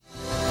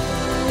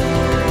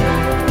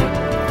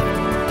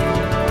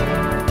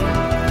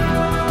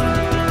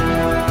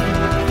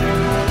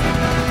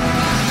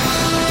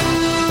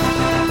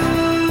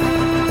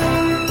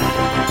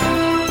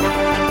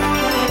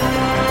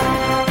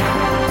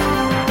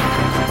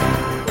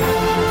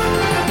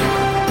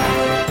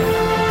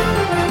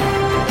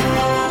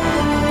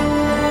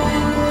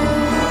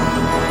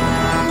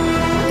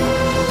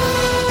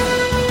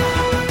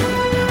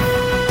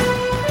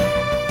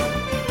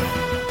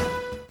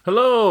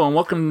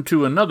welcome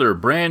to another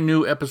brand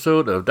new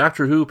episode of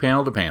Doctor Who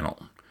Panel to Panel.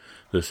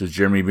 This is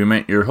Jeremy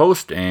Bument, your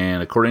host,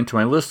 and according to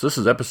my list, this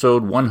is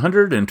episode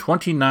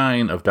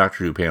 129 of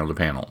Doctor Who Panel to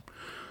Panel.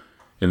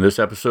 In this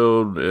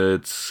episode,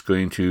 it's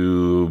going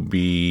to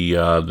be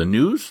the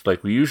news,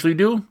 like we usually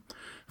do,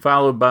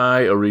 followed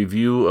by a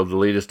review of the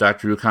latest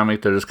Doctor Who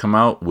comic that has come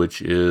out,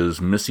 which is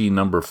Missy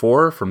number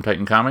 4 from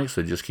Titan Comics.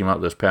 It just came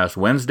out this past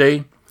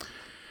Wednesday.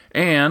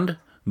 And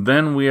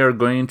then we are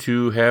going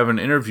to have an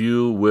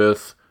interview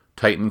with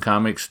Titan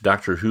Comics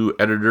Doctor Who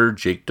editor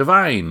Jake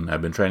Devine.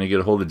 I've been trying to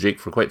get a hold of Jake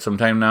for quite some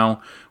time now.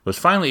 Was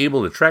finally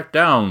able to track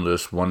down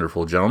this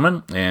wonderful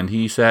gentleman, and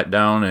he sat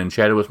down and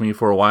chatted with me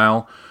for a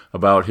while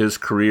about his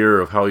career,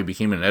 of how he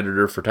became an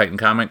editor for Titan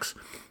Comics,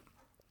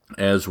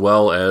 as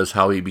well as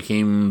how he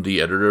became the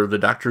editor of the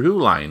Doctor Who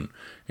line.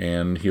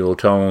 And he'll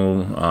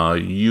tell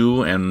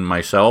you and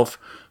myself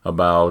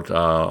about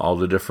all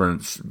the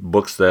different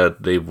books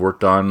that they've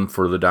worked on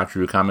for the Doctor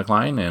Who comic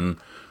line, and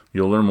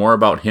you'll learn more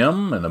about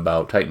him and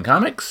about Titan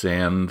Comics,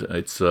 and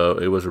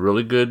it was a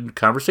really good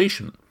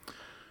conversation.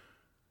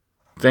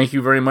 Thank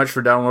you very much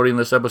for downloading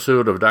this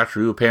episode of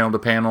Doctor Who Panel to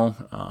Panel.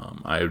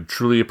 I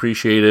truly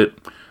appreciate it.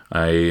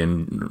 I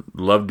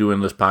love doing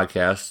this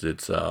podcast.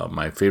 It's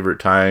my favorite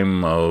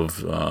time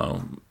of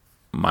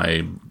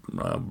my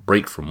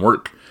break from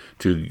work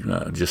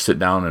to just sit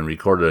down and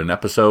record an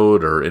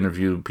episode or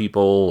interview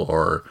people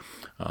or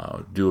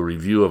do a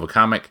review of a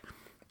comic.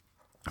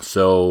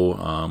 So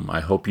I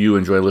hope you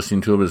enjoy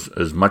listening to them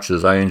as much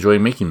as I enjoy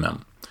making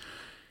them.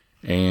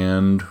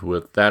 And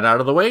with that out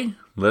of the way,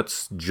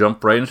 let's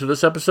jump right into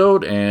this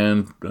episode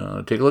and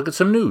take a look at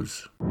some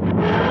news.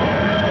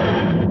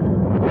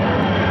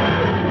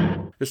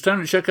 It's time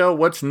to check out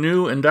what's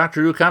new in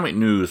Doctor Who comic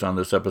news on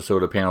this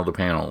episode of Panel to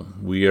Panel.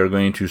 We are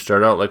going to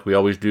start out like we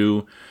always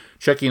do,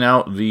 checking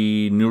out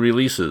the new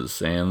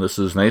releases. And this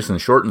is nice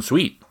and short and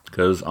sweet,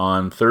 because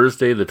on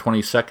Thursday, the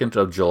 22nd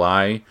of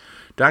July,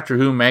 Doctor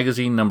Who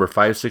magazine number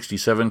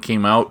 567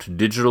 came out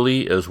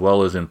digitally as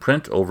well as in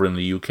print over in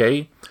the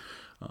UK.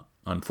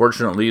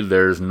 Unfortunately,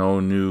 there's no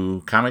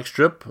new comic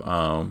strip,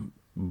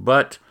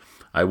 but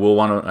I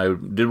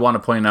did want to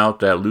point out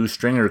that Lou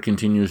Stringer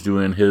continues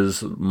doing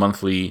his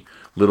monthly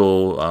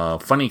little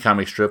funny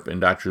comic strip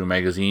in Doctor Who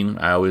magazine.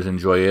 I always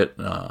enjoy it.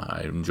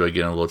 I enjoy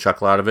getting a little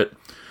chuckle out of it.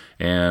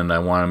 And I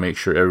want to make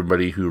sure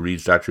everybody who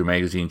reads Doctor Who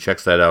magazine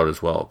checks that out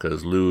as well,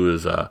 because Lou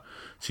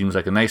seems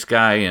like a nice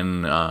guy,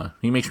 and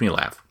he makes me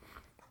laugh.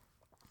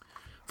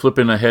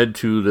 Flipping ahead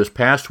to this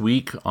past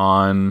week,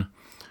 on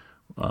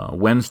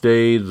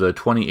Wednesday, the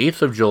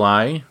 28th of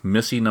July,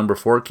 Missy number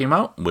 4 came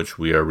out, which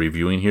we are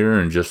reviewing here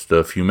in just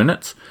a few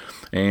minutes.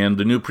 And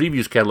the new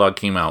previews catalog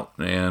came out.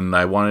 And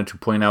I wanted to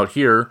point out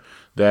here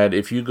that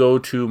if you go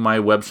to my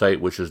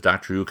website, which is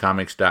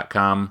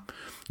drwhocomics.com,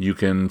 you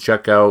can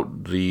check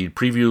out the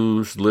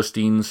previews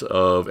listings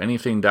of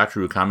anything Doctor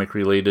Who comic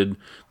related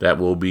that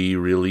will be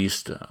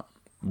released.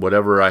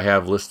 Whatever I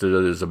have listed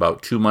is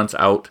about 2 months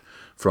out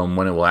from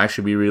when it will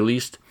actually be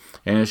released.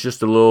 And it's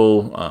just a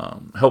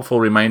little helpful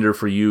reminder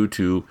for you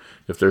to,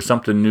 if there's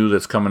something new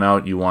that's coming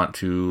out, you want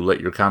to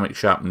let your comic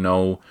shop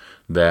know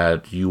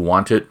that you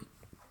want it.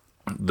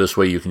 This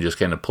way you can just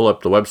kind of pull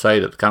up the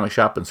website at the comic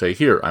shop and say,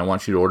 here, I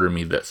want you to order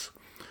me this.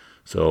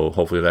 So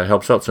hopefully that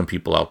helps out some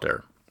people out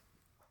there.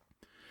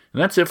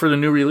 And that's it for the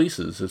new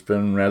releases. It's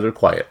been rather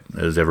quiet,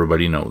 as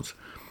everybody knows.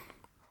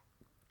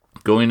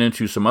 Going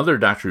into some other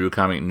Doctor Who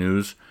comic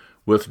news,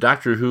 with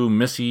Doctor Who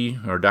Missy,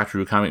 or Doctor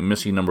Who comic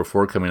Missy number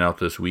 4 coming out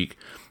this week,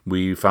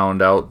 we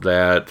found out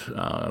that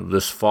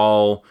this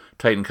fall,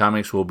 Titan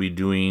Comics will be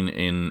doing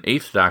an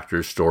 8th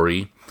Doctor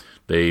story.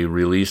 They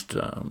released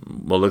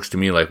what looks to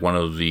me like one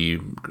of the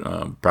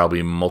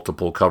probably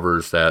multiple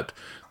covers that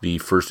the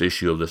first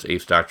issue of this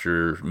 8th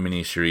Doctor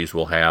miniseries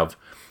will have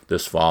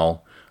this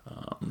fall.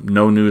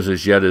 No news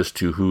as yet as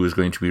to who is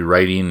going to be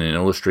writing and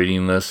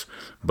illustrating this,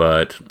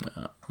 but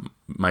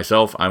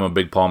myself, I'm a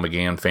big Paul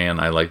McGann fan.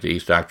 I like the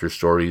 8th Doctor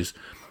stories.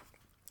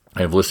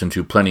 I've listened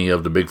to plenty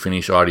of the Big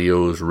Finish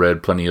audios,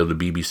 read plenty of the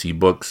BBC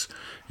books,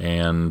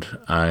 and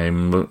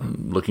I'm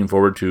looking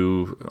forward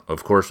to,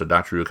 of course, a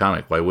Doctor Who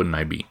comic. Why wouldn't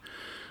I be?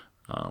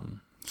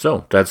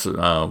 So that's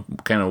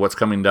kind of what's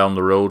coming down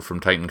the road from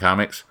Titan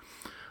Comics.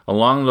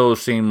 Along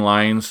those same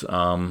lines,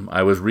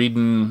 I was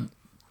reading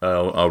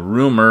a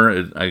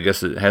rumor. I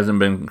guess it hasn't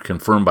been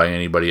confirmed by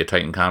anybody at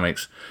Titan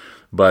Comics,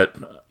 but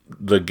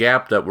the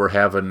gap that we're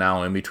having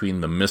now in between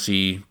the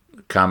Missy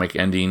comic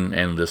ending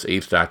and this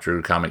 8th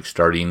Doctor comic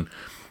starting,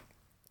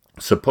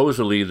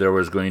 supposedly there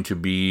was going to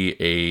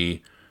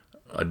be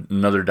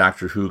another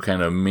Doctor Who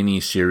kind of mini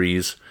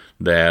series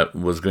that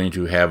was going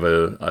to have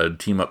a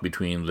team up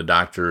between the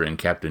Doctor and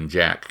Captain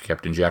Jack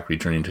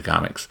returning to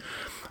comics.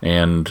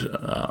 And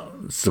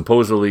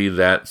supposedly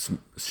that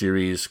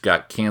series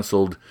got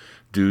canceled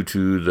due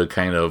to the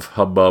kind of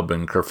hubbub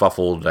and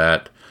kerfuffle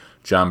that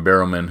John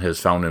Barrowman has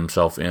found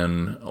himself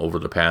in over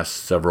the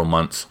past several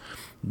months.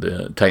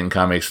 The Titan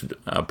Comics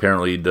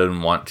apparently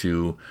doesn't want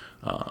to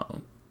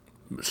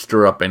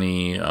stir up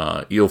any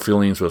ill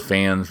feelings with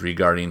fans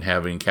regarding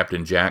having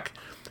Captain Jack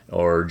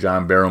or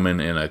John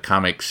Barrowman in a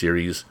comic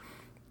series.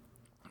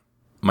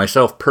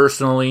 Myself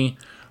personally,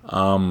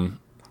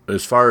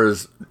 as far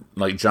as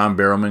like John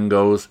Barrowman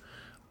goes,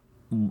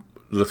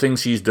 the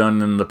things he's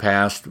done in the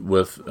past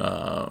with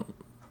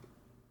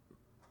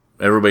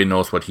everybody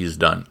knows what he's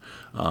done.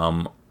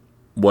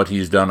 What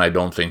he's done I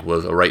don't think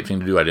was a right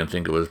thing to do. I didn't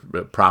think it was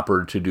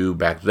proper to do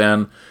back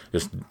then.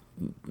 It's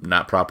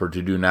not proper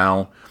to do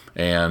now.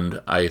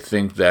 And I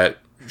think that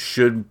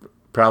should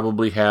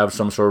probably have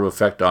some sort of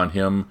effect on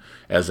him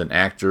as an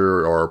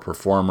actor or a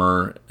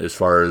performer as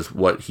far as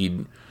what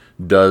he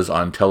does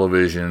on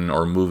television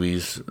or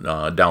movies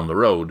down the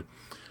road.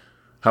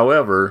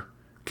 However,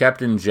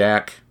 Captain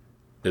Jack,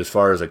 as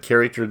far as a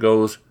character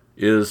goes,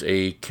 is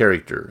a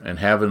character. And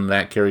having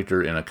that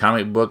character in a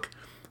comic book,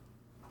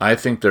 I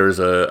think there's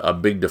a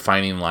big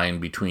defining line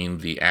between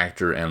the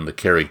actor and the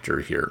character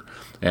here.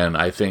 And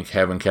I think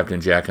having Captain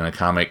Jack in a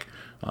comic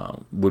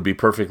would be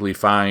perfectly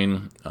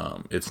fine.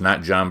 It's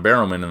not John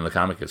Barrowman in the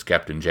comic, it's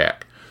Captain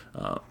Jack.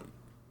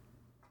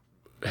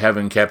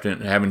 Having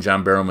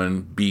John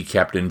Barrowman be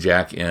Captain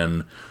Jack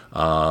in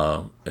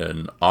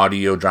an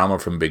audio drama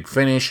from Big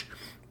Finish,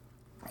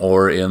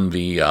 or in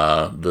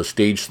the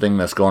stage thing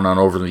that's going on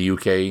over in the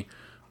UK,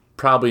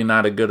 probably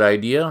not a good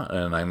idea.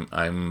 And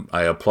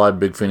I applaud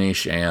Big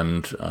Finish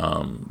and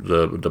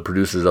the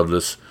producers of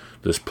this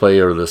play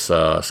or this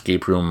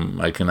escape room.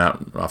 I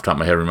cannot off the top of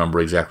my head remember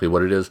exactly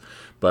what it is,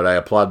 but I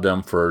applaud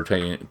them for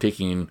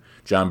taking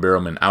John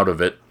Barrowman out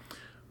of it.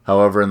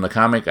 However, in the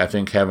comic, I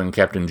think having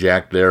Captain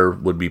Jack there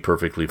would be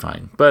perfectly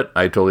fine. But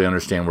I totally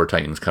understand where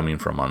Titan's coming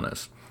from on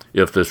this,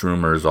 if this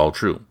rumor is all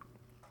true.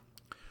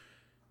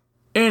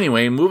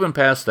 Anyway, moving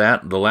past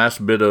that, the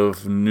last bit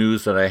of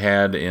news that I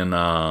had in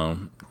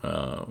Doctor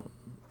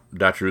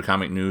Who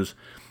comic news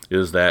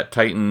is that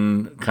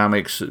Titan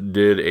Comics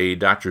did a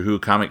Doctor Who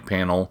comic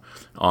panel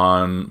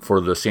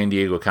for the San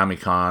Diego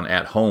Comic-Con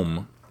at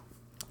Home,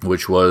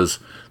 which was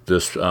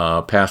this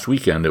past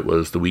weekend. It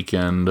was the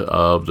weekend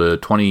of the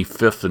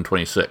 25th and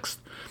 26th.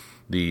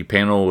 The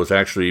panel was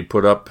actually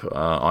put up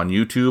on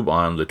YouTube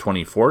on the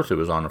 24th. It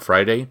was on a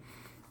Friday.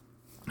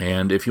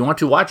 And if you want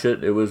to watch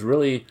it, it was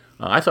really,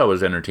 I thought it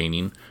was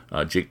entertaining.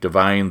 Jake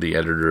Devine, the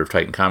editor of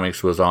Titan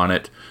Comics, was on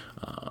it.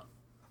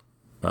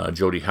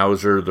 Jody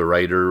Houser, the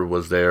writer,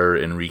 was there.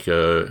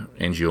 Enrica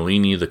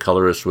Angiolini, the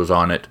colorist, was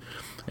on it.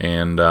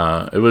 And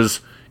it was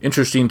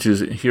interesting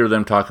to hear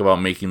them talk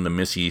about making the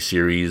Missy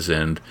series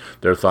and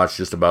their thoughts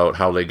just about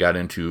how they got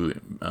into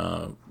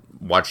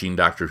watching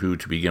Doctor Who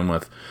to begin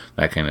with,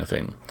 that kind of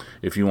thing.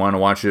 If you want to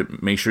watch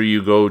it, make sure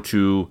you go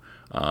to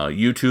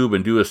YouTube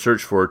and do a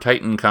search for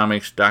Titan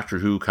Comics Doctor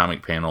Who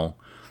comic panel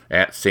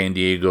at San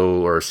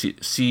Diego or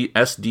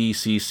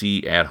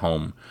SDCC at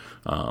Home.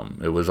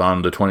 It was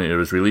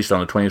released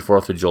on the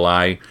 24th of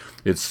July.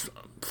 It's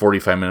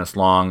 45 minutes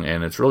long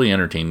and it's really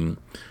entertaining,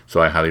 so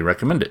I highly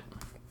recommend it.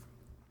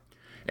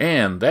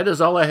 And that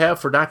is all I have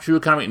for Doctor Who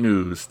comic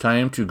news.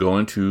 Time to go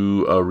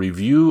into a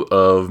review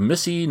of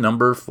Missy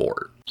number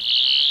 4.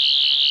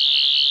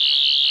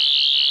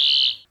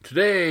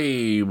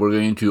 Today, we're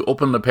going to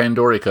open the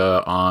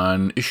Pandorica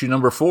on issue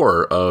number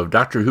 4 of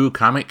Doctor Who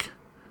comic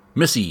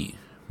Missy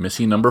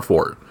number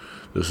 4.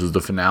 This is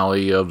the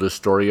finale of the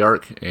story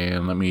arc,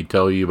 and let me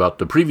tell you about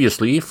the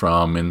previously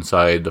from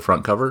inside the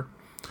front cover.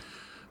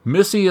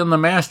 Missy and the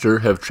Master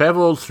have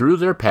traveled through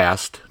their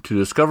past to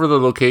discover the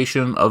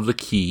location of the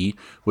key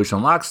which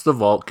unlocks the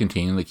vault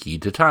containing the key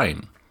to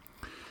time.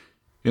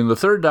 In the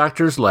Third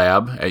Doctor's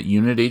lab at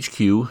Unit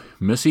HQ,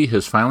 Missy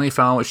has finally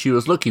found what she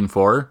was looking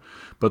for,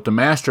 but the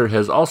Master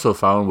has also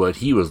found what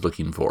he was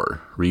looking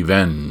for: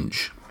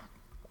 revenge.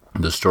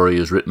 The story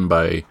is written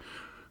by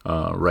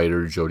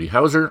writer Jody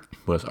Houser,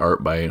 with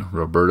art by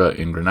Roberta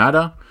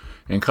Ingranata,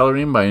 and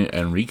coloring by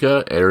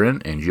Enrica Aaron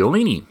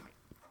Angiolini.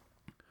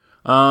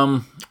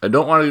 I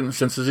don't want to,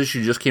 since this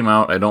issue just came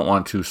out, I don't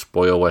want to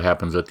spoil what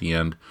happens at the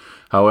end.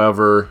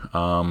 However,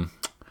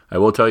 I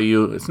will tell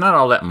you, it's not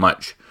all that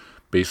much.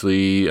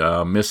 Basically,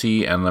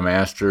 Missy and the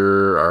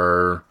Master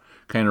are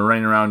kind of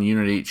running around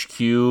Unit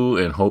HQ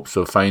in hopes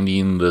of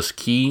finding this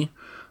key.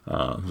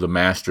 The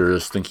Master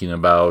is thinking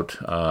about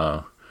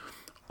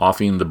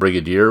offing the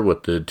Brigadier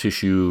with the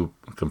tissue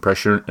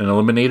compression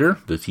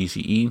eliminator, the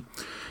TCE,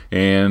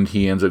 and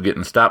he ends up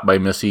getting stopped by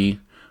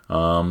Missy.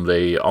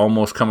 They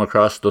almost come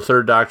across the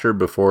Third Doctor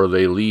before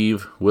they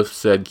leave with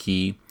said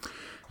key.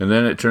 And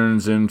then it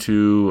turns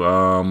into,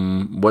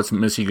 what's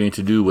Missy going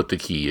to do with the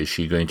key? Is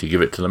she going to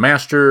give it to the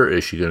Master? Or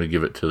is she going to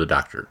give it to the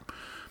Doctor?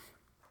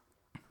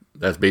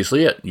 That's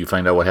basically it. You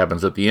find out what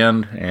happens at the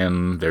end,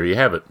 and there you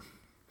have it.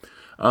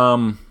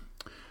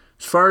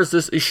 As far as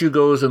this issue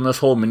goes in this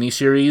whole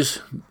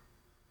miniseries,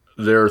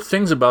 there are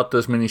things about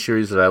this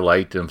miniseries that I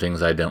liked and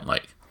things I didn't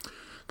like.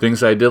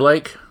 Things I did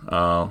like,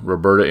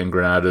 Roberta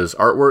Ingranata's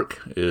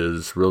artwork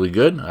is really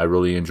good. I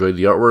really enjoyed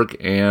the artwork,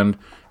 and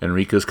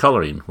Enrica's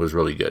coloring was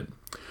really good.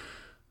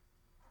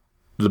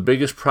 The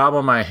biggest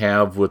problem I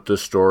have with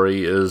this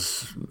story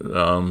is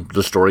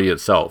the story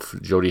itself,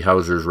 Jody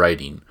Houser's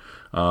writing.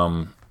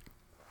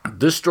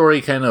 This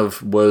story kind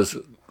of was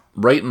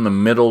right in the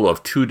middle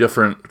of two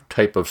different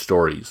type of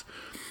stories.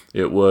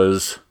 It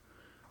was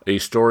a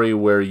story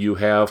where you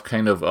have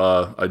kind of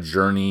a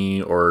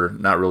journey, or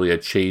not really a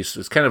chase.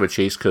 It's kind of a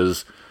chase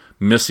because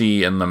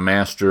Missy and the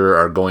Master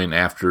are going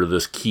after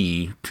this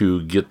key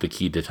to get the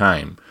key to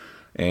time.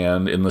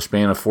 And in the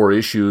span of 4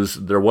 issues,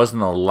 there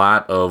wasn't a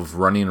lot of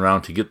running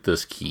around to get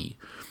this key.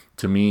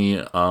 To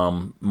me,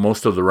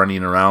 most of the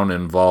running around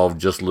involved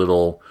just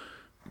little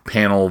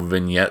panel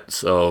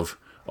vignettes of,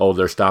 oh,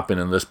 they're stopping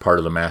in this part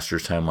of the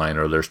Master's timeline,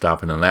 or they're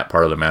stopping in that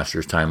part of the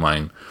Master's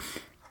timeline.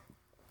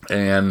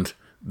 And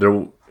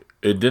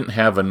it didn't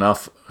have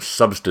enough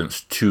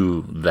substance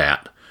to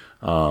that.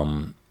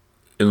 In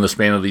the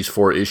span of these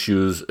 4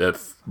 issues, it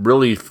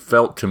really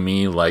felt to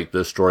me like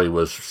this story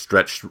was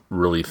stretched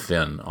really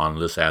thin on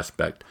this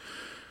aspect.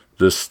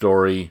 This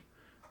story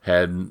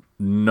had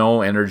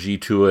no energy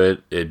to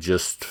it. It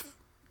just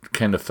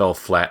kind of fell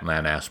flat in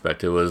that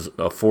aspect. It was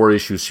a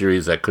 4-issue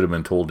series that could have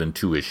been told in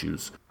 2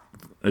 issues,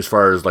 as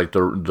far as like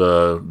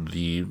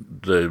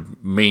the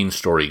main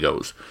story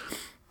goes.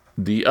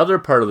 The other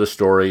part of the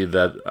story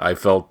that I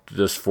felt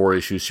this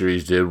 4-issue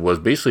series did was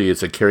basically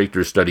it's a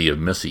character study of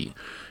Missy,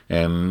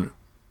 and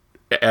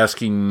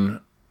asking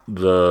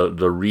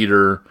the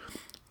reader,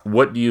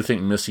 what do you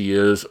think Missy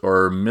is?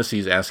 Or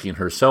Missy's asking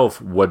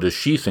herself, what does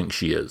she think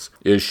she is?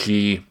 Is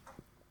she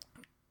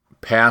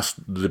past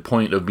the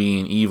point of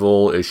being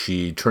evil? Is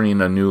she turning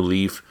a new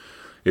leaf?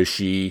 Is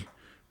she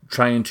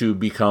trying to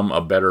become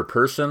a better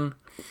person?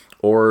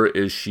 Or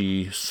is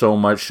she so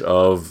much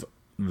of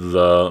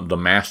the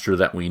Master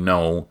that we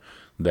know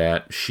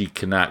that she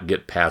cannot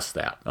get past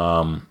that?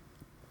 And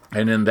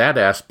in that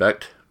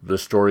aspect, the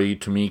story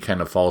to me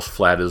kind of falls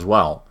flat as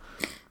well.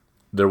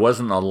 There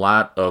wasn't a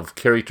lot of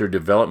character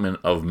development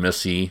of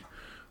Missy,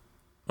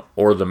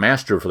 or the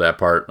Master for that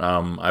part.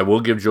 I will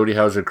give Jody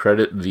Houser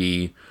credit.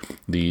 The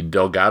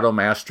Delgado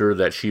Master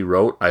that she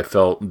wrote, I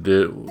felt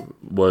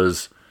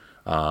was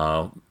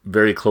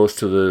very close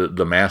to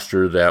the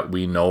Master that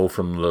we know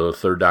from the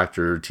Third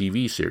Doctor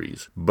TV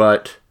series.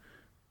 But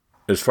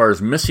as far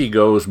as Missy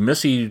goes,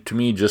 Missy to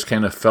me just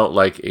kind of felt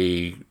like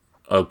a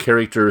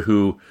character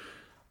who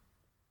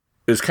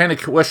is kind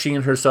of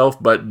questioning herself,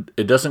 but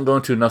it doesn't go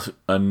into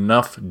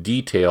enough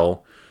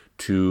detail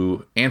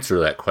to answer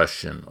that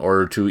question,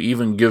 or to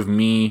even give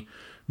me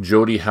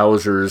Jody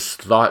Houser's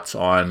thoughts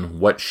on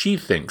what she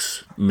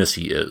thinks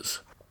Missy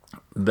is.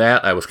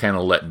 That I was kind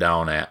of let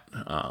down at.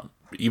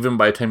 Even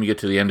by the time you get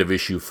to the end of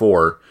issue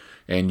 4,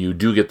 and you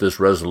do get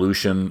this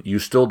resolution, you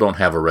still don't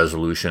have a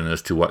resolution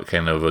as to what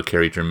kind of a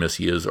character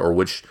Missy is, or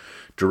which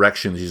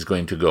directions he's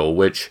going to go,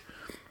 which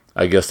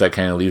I guess that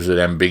kind of leaves it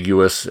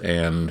ambiguous,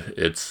 and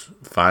it's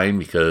fine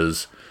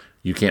because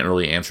you can't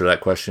really answer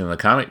that question in the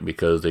comic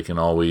because they can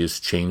always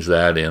change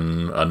that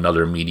in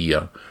another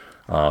media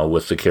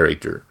with the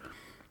character.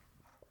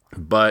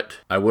 But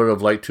I would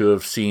have liked to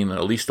have seen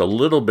at least a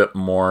little bit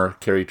more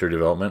character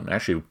development,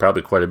 actually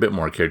probably quite a bit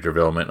more character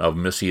development of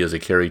Missy as a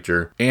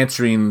character,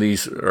 answering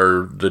these,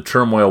 or the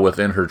turmoil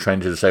within her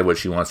trying to decide what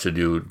she wants to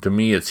do. To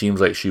me, it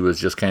seems like she was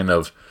just kind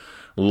of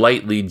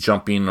lightly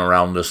jumping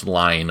around this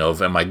line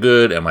of, am I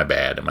good, am I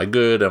bad, am I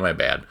good, am I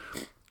bad?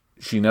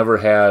 She never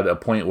had a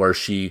point where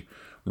she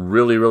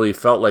really, really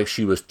felt like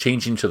she was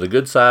changing to the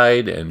good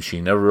side, and she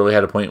never really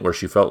had a point where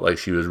she felt like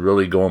she was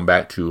really going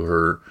back to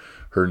her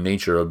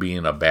nature of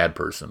being a bad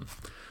person.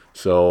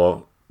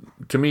 So,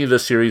 to me,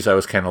 this series, I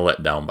was kind of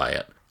let down by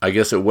it. I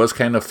guess it was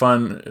kind of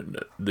fun.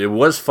 It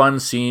was fun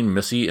seeing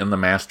Missy and the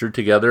Master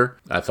together.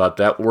 I thought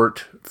that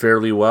worked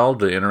fairly well,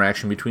 the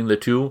interaction between the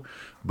two.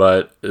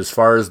 But as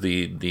far as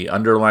the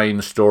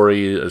underlying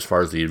story, as far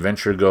as the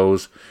adventure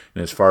goes,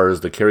 and as far as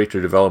the character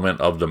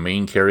development of the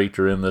main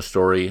character in this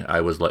story,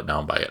 I was let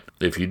down by it.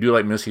 If you do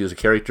like Missy as a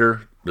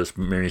character, this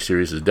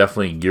miniseries is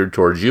definitely geared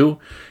towards you,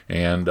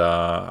 and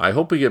I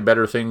hope we get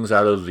better things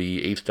out of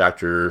the 8th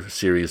Doctor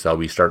series that'll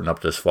be starting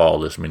up this fall,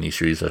 this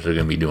miniseries that they're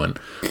going to be doing.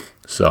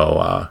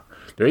 So,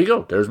 there you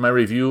go. There's my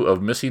review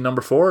of Missy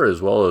number 4,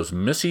 as well as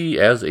Missy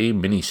as a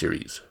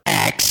miniseries.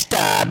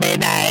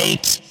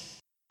 Exterminate!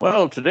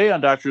 Well, today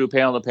on Doctor Who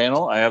Panel to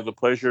Panel, I have the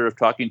pleasure of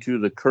talking to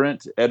the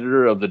current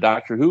editor of the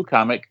Doctor Who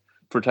comic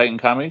for Titan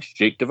Comics,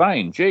 Jake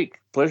Devine. Jake,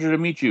 pleasure to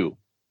meet you.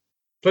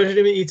 Pleasure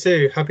to meet you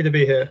too. Happy to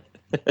be here.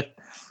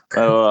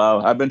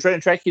 I've been trying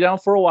to track you down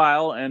for a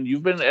while, and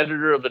you've been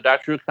editor of the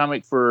Doctor Who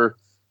comic for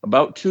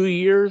about 2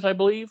 years, I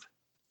believe.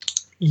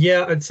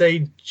 Yeah, I'd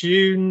say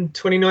June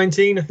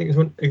 2019. I think is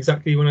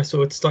exactly when I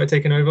sort of started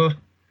taking over.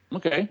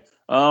 Okay.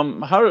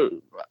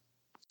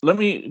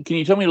 Can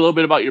you tell me a little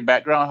bit about your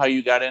background, how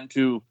you got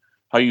into,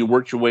 how you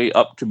worked your way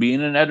up to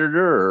being an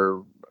editor,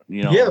 or,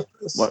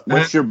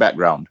 what's your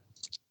background?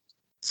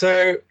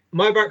 So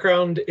my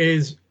background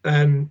is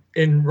in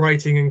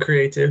writing and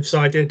creative. So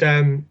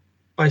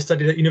I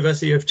studied at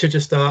University of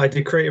Chichester. I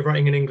did creative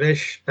writing in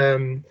English.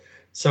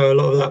 So a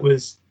lot of that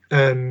was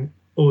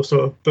all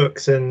sort of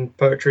books and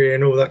poetry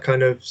and all that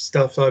kind of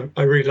stuff. So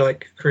I really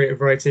like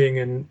creative writing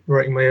and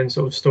writing my own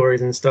sort of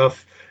stories and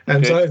stuff.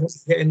 Okay. So I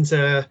was to get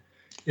into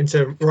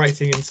into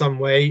writing in some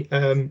way.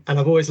 And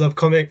I've always loved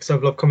comics.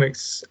 I've loved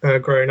comics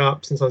growing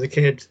up since I was a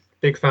kid.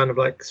 Big fan of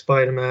like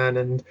Spider-Man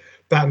and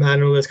Batman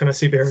and all those kind of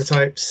superhero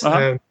types.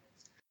 And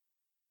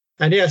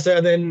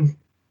then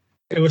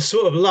it was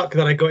sort of luck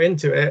that I got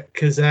into it,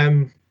 because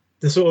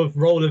the sort of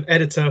role of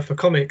editor for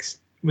comics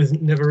was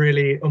never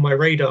really on my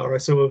radar.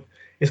 It's one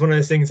of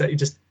those things that you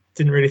just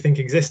didn't really think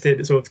existed.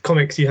 It's sort of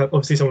comics, you have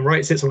obviously someone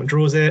writes it, someone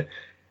draws it,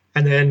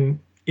 and then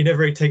you never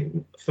really take,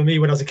 for me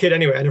when I was a kid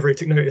anyway, I never really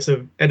took notice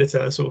of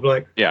editor. Sort of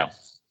like, the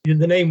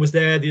name was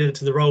there, the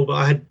editor, the role, but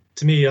I had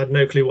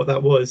no clue what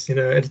that was.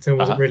 Editor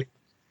wasn't really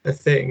a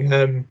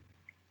thing.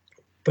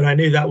 But I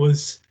knew that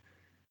was,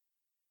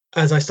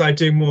 as I started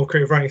doing more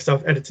creative writing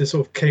stuff, editor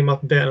sort of came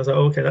up a bit, and I was like,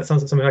 okay, that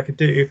sounds like something I could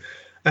do.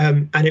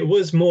 And it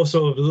was more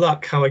sort of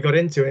luck how I got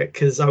into it,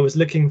 because I was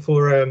looking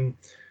for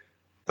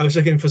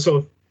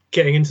sort of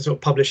getting into sort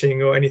of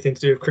publishing or anything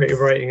to do with creative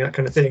writing, that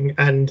kind of thing.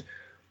 And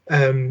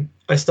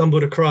I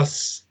stumbled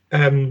across,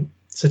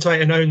 so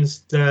Titan owns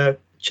the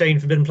chain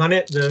Forbidden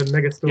Planet, the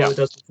mega store that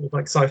does sort of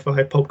like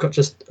sci-fi pop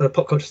culture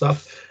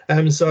stuff.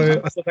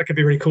 So I thought that could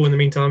be really cool. In the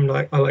meantime,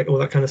 like I like all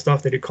that kind of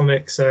stuff. They do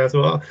comics. So I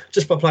thought, I'll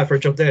just apply for a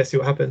job there, see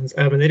what happens.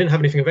 And they didn't have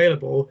anything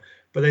available,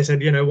 but they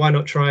said, why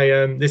not try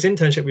this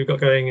internship we've got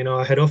going in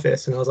our head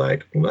office? And I was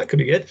like, well, that could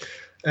be good.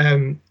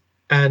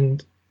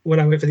 And when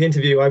I went for the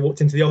interview, I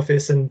walked into the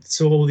office and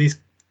saw all these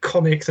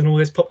comics and all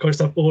this pop culture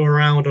stuff all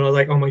around, and I was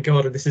like, oh my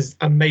god, this is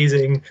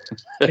amazing.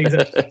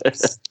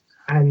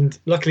 And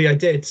luckily I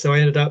did. So I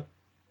ended up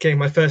getting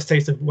my first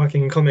taste of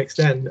working in comics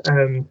then,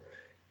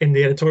 in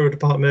the editorial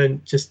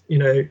department, just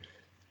doing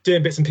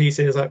bits and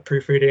pieces like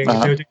proofreading.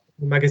 They were doing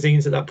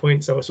magazines at that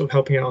point, so I was sort of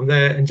helping out on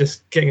there and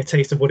just getting a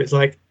taste of what it's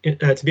like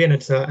to be an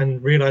editor,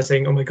 and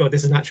realizing, oh my god,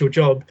 this is an actual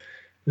job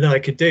that I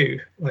could do.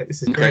 Like,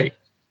 this is great.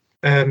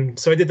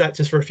 So I did that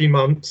just for a few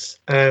months,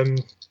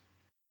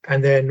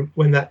 and then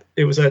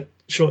it was a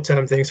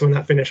short-term thing, so when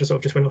that finished, I sort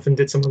of just went off and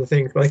did some other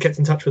things, but I kept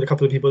in touch with a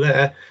couple of people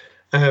there.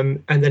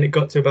 And then it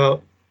got to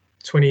about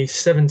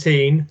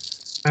 2017.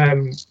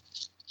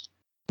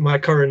 My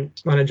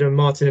current manager,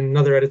 Martin,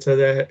 another editor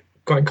there,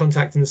 got in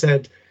contact and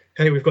said,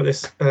 hey, we've got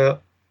this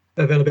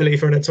availability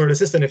for an editorial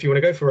assistant if you want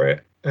to go for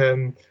it.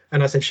 And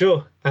I said,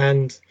 sure.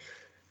 And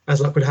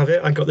as luck would have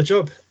it, I got the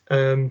job.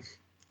 And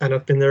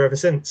I've been there ever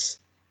since.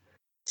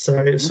 So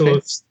it's sort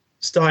of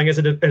starting as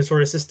an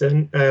editorial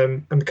assistant,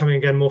 and becoming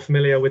again more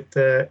familiar with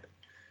the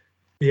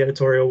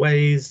editorial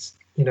ways,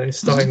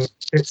 starting with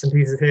bits and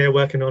pieces here,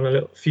 working on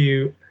a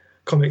few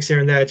comics here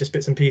and there, just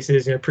bits and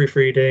pieces,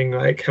 proofreading,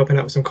 like helping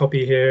out with some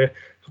copy here,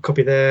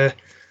 copy there,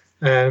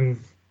 and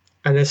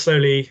then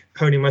slowly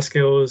honing my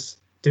skills,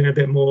 doing a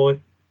bit more,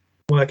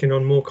 working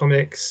on more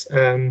comics.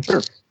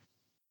 Sure.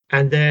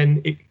 And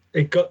then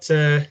it got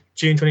to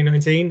June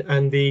 2019,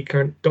 and the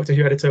current Doctor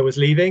Who editor was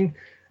leaving.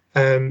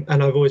 And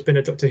I've always been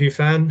a Doctor Who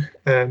fan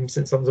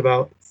since I was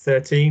about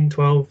 13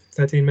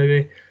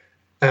 maybe.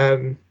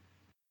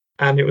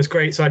 And it was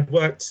great. So I'd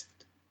worked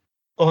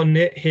on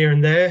it here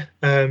and there,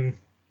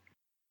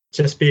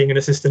 just being an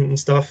assistant and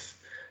stuff.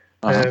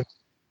 And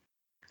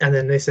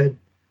then they said,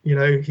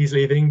 he's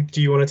leaving.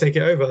 Do you want to take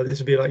it over? This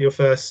would be like your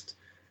first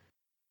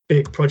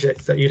big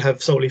project that you'd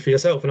have solely for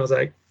yourself. And I was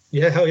like,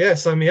 yeah, hell yeah,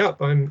 sign me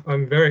up.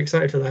 I'm very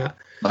excited for that.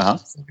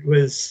 So it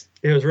was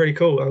really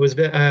cool. I was a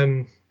bit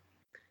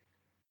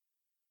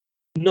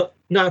not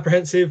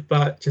apprehensive,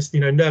 but just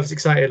nervous,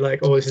 excited, like,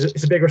 oh,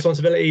 it's a big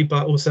responsibility,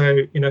 but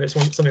also it's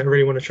something I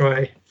really want to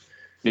try.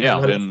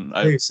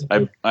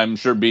 And I'm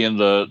sure being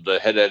the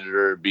head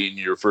editor, being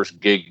your first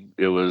gig,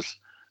 it was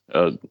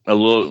a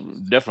little,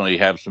 definitely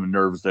have some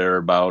nerves there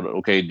about,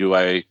 okay, do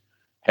I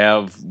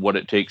have what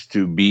it takes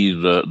to be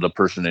the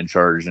person in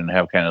charge and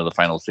have kind of the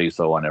final say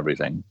so on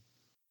everything?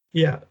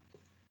 Yeah,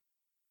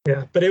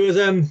 but it was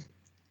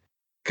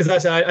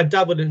because I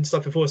dabbled in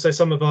stuff before, so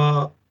some of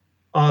our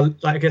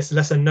like, I guess,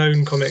 lesser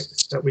known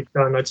comics that we've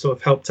done, I'd sort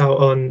of helped out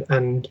on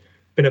and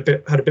had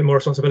a bit more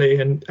responsibility,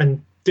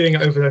 and doing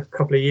it over a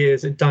couple of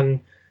years, I'd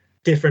done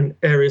different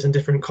areas and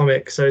different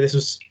comics. So this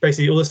was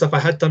basically all the stuff I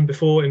had done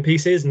before in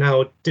pieces,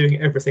 now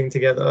doing everything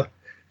together.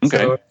 Okay.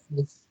 So I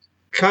was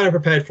kind of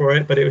prepared for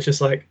it, but it was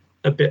just like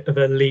a bit of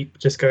a leap,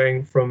 just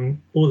going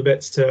from all the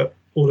bits to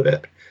all of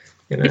it.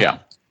 Yeah.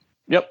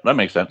 Yep, that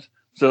makes sense.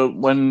 So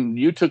when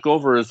you took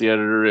over as the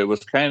editor, it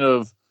was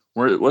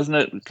wasn't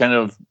it kind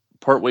of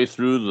partway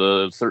through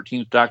the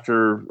 13th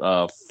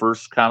Doctor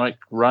first comic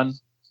run?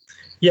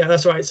 Yeah,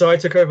 that's right. So I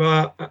took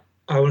over,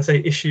 I want to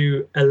say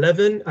issue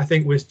 11, I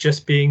think, was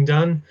just being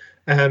done.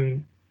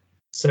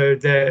 So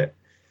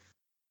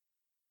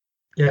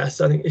I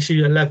think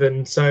issue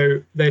 11.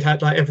 So they'd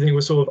had, like, everything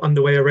was sort of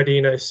underway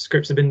already.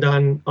 Scripts had been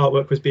done,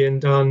 artwork was being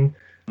done.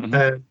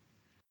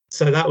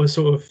 So that was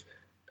sort of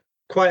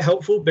quite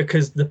helpful,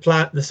 because the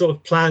sort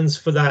of plans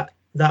for that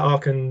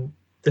arc and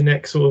the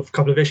next sort of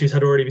couple of issues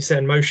had already been set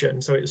in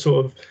motion. So it's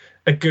sort of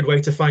a good way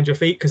to find your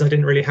feet, because I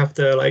didn't really have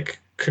to like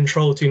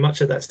control too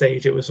much at that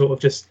stage. It was sort of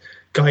just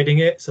guiding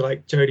it. So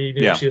like Jodie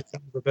knew what she was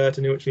doing,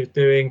 Roberta knew what she was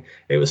doing.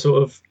 It was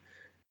sort of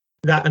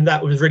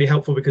that was really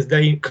helpful because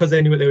they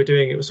knew what they were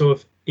doing. It was sort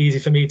of easy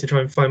for me to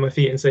try and find my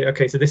feet and say,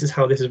 okay, so this is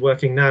how this is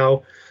working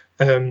now,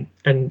 and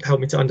help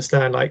me to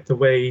understand like the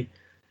way,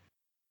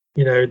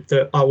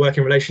 our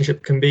working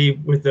relationship can be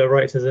with the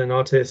writers and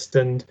artist,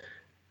 and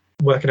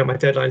working out my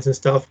deadlines and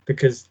stuff,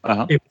 because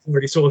it was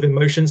already sort of in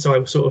motion. So I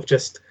was sort of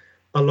just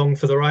along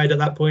for the ride at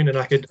that point, and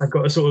I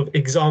got a sort of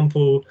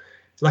example,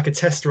 like a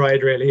test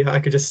ride really. I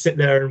could just sit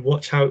there and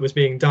watch how it was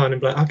being done and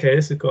be like, okay,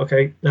 this is cool.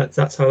 Okay,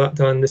 that's how that's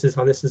done. This is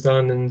how this is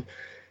done,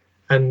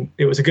 and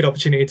it was a good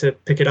opportunity to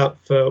pick it up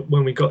for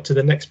when we got to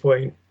the next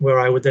point where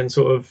I would then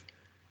sort of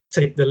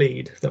take the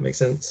lead, if that makes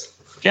sense.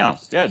 Yeah,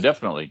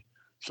 definitely.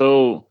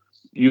 So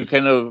you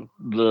kind of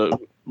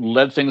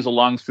led things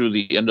along through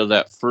the end of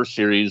that first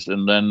series,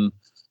 and then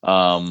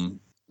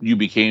you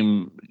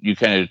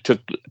kind of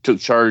took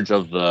charge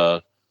of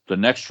the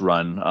next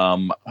run.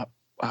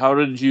 How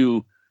did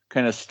you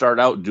kind of start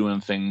out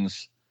doing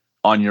things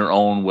on your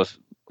own, with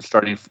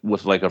starting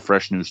with like a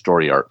fresh new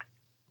story arc?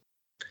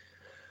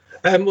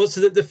 Well,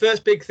 so the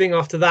first big thing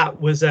after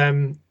that was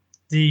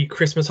the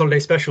Christmas holiday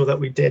special that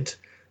we did.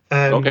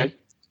 Okay.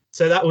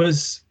 So that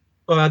was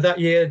that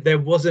year. There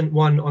wasn't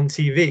one on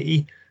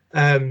TV,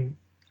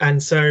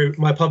 and so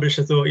my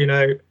publisher thought,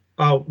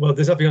 oh well,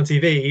 there's nothing on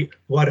TV.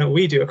 Why don't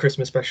we do a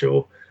Christmas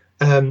special?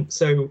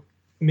 So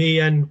me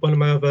and one of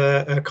my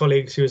other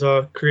colleagues, who was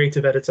our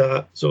creative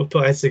editor, sort of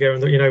put our heads together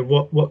and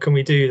thought, what can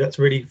we do that's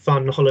really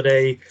fun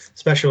holiday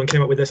special, and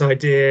came up with this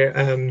idea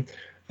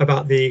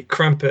about the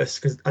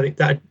Krampus, because I think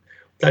that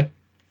had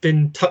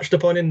been touched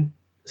upon in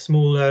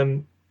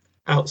small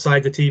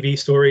outside the TV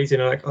stories,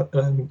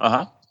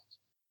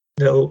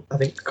 little, I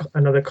think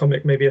another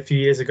comic maybe a few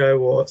years ago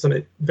or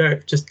something,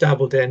 very just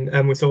dabbled in,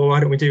 and we thought, well, why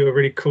don't we do a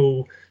really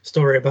cool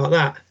story about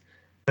that?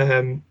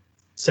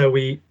 So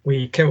we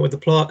came up with the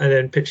plot and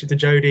then pitched it to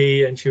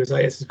Jodie, and she was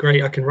like, "This is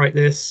great. I can write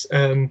this."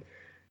 And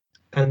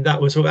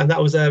that was sort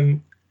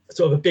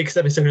of a big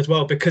stepping stone as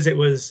well, because it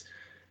was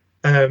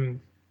like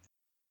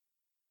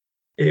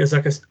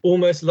a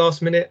almost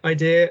last minute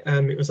idea.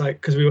 It was like,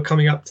 because we were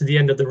coming up to the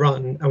end of the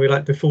run, and we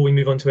like, before we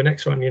move on to the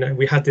next run,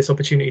 we had this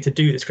opportunity to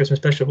do this Christmas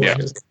special. Yeah.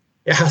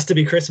 It has to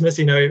be Christmas.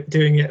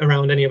 Doing it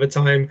around any other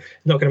time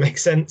not going to make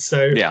sense.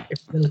 So if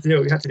we're going to do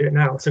it, we have to do it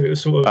now. So it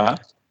was sort of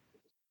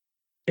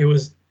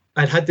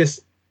I'd had this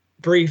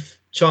brief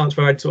chance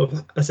where I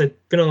said,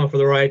 been along for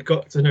the ride,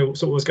 got to know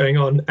what was going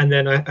on, and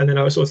then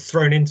I was sort of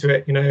thrown into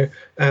it.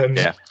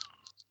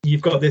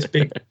 You've got this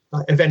big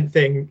event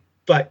thing,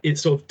 but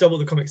it's sort of double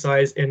the comic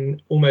size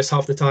in almost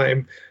half the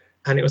time,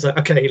 and it was like,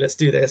 okay, let's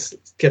do this,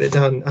 let's get it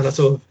done. And I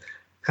sort of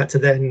had to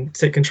then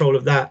take control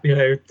of that.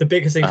 The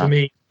biggest thing for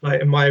me,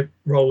 like in my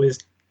role, is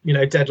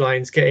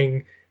deadlines,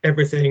 getting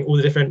everything, all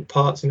the different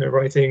parts,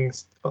 writing,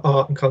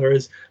 art and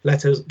colors,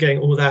 letters, getting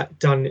all that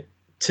done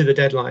to the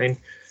deadline,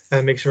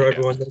 and make sure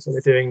everyone knows what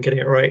they're doing, getting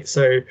it right.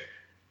 So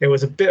it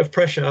was a bit of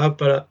pressure,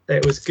 but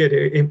it was good.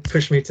 It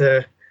pushed me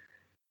to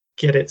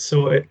get it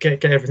sorted,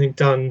 get everything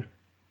done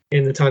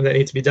in the time that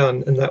needed to be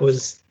done, and that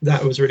was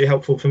really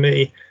helpful for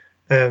me.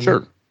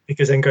 Sure.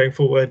 Because then going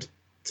forward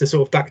to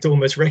sort of back to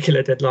almost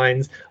regular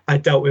deadlines, I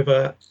dealt with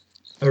a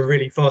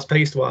really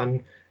fast-paced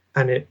one,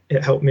 and it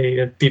helped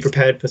me be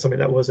prepared for something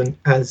that wasn't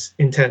as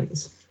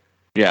intense.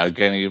 Yeah,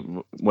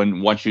 again,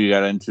 once you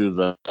got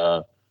into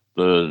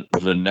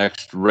the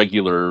next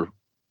regular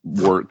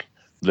work,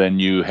 then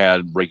you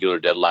had regular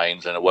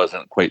deadlines, and it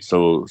wasn't quite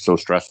so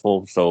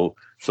stressful, so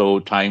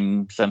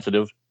time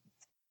sensitive.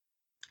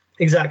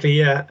 Exactly,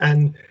 yeah.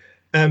 And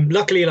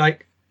luckily,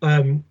 like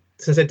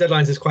so I said,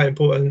 deadlines is quite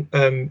important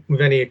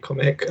with any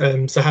comic.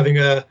 So having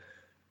an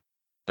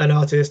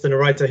artist and a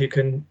writer who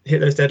can hit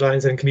those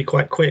deadlines and can be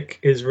quite quick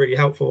is really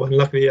helpful. And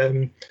luckily,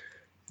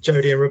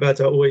 Jodie and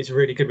Roberta are always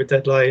really good with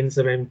deadlines.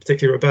 I mean,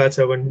 particularly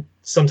Roberta, when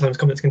sometimes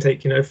comics can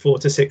take 4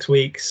 to 6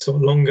 weeks or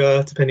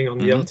longer, depending on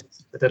the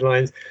artist, the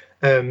deadlines.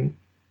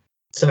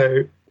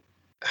 So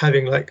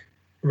having like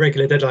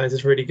regular deadlines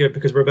is really good,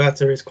 because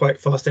Roberta is quite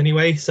fast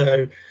anyway.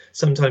 So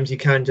sometimes you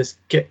can just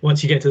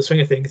once you get into the swing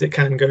of things, it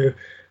can go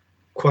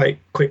quite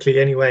quickly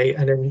anyway.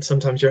 And then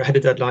sometimes you're ahead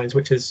of deadlines,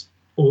 which is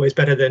always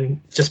better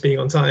than just being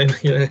on time.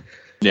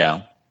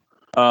 Yeah.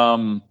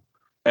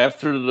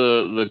 After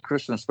the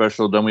Christmas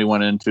special, then we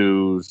went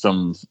into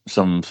some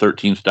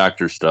 13th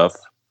Doctor stuff.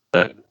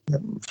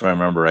 If I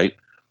remember right.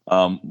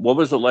 What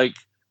was it like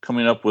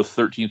coming up with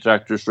 13th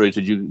Doctor stories?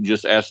 Did you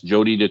just ask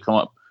Jodie to come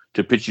up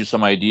to pitch you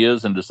some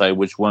ideas and decide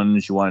which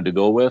ones you wanted to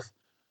go with?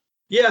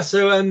 Yeah.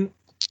 So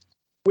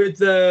with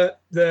the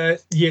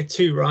year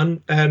 2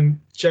 run,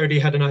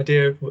 Jodie had an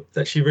idea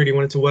that she really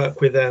wanted to work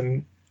with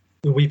the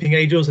Weeping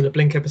Angels in a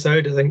Blink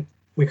episode. I think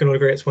we can all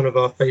agree it's one of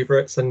our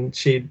favorites, and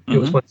it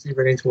was one she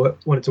really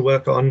wanted to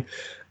work on.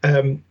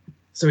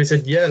 So we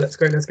said, yeah, let's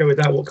go with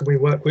that. What can we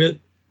work with?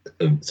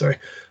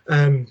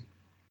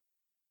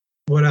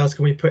 What else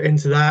can we put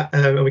into that?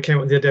 And we came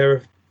up with the idea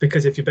of,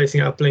 because if you're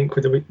basing out Blink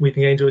with the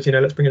Weeping Angels,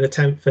 let's bring in the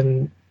 10th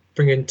and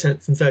bring in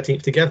 10th and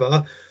 13th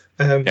together.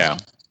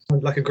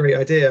 Like a great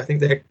idea. I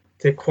think they're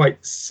they're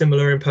quite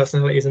similar in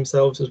personalities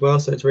themselves as well.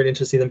 So it's really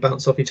interesting to see them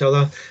bounce off each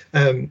other.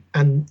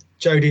 And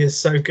Jodie is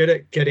so good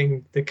at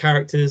getting the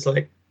characters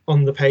like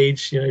on the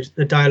page. You know,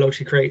 the dialogue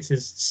she creates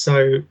is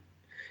so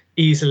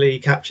easily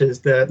captures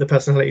the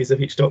personalities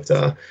of each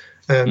Doctor.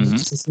 So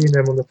seeing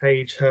them on the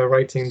page, her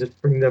writing to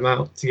bring them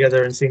out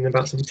together and seeing them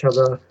bounce off each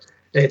other,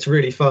 it's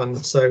really fun.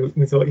 So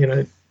we thought, you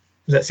know,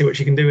 let's see what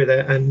she can do with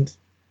it, and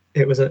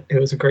it was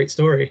a great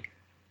story.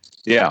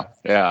 Yeah,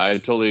 I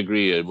totally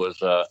agree. It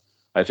was,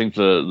 I think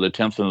the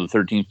 10th and the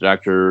 13th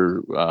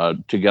Doctor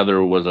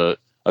together was a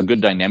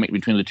good dynamic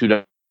between the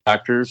two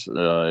Doctors.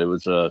 It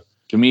was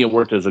to me, it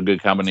worked as a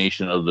good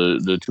combination of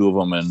the two of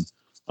them. And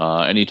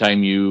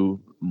anytime you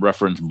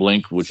reference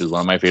Blink, which is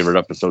one of my favorite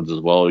episodes as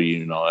well,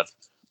 you know, that's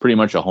pretty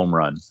much a home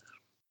run.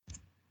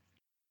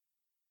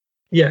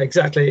 Yeah,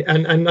 exactly.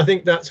 And I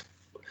think that's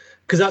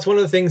because that's one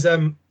of the things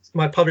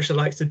my publisher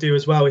likes to do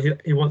as well.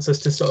 He wants us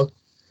to sort of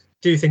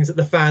do things that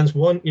the fans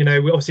want. You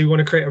know, we obviously want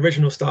to create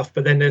original stuff,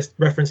 but then there's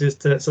references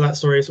to, so that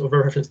story is sort of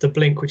a reference to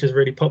Blink, which is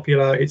really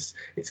popular. It's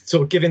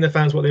sort of giving the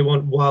fans what they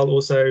want while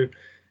also,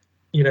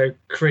 you know,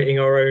 creating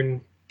our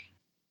own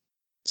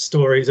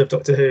stories of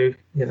Doctor Who,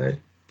 you know,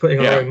 putting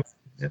our own.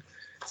 Yeah.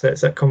 So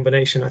it's that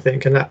combination, I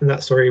think, and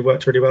that story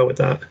worked really well with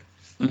that.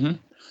 Mm-hmm.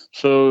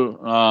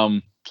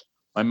 So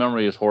my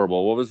memory is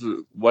horrible.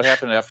 What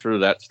happened after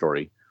that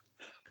story?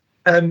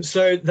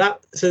 So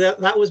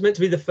that was meant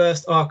to be the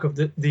first arc of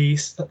the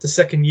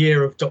second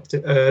year of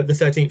Doctor, the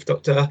 13th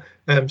Doctor.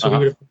 So we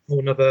would have done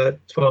another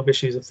 12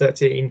 issues of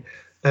 13.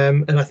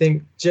 And I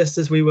think just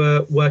as we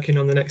were working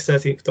on the next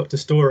 13th Doctor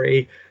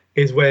story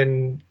is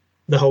when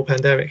the whole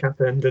pandemic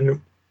happened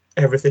and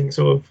everything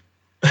sort of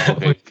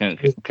kind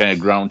of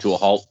ground to a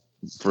halt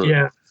for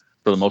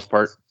the most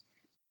part.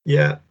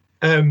 Yeah.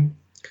 And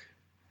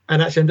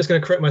actually, I'm just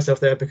going to correct myself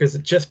there because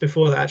just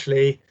before that,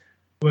 actually,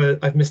 where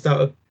I've missed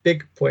out a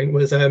big point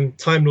was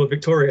Time Lord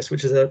Victorious,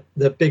 which is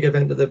the big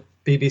event that the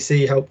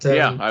BBC helped.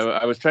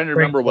 I was trying to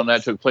remember when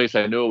that took place.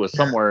 I knew it was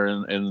somewhere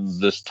in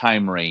this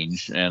time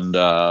range, and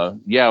how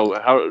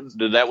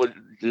did that? Was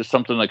just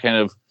something that kind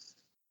of,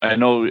 I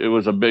know it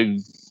was a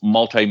big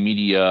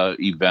multimedia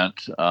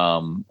event.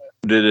 How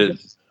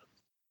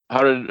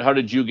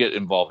did you get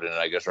involved in it?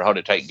 I guess, or how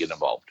did Titan get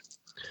involved?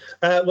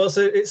 Well,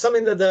 so it's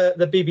something that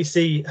the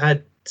BBC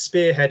had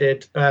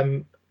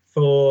spearheaded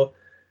for.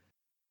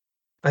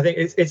 I think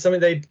it's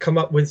something they'd come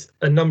up with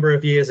a number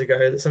of years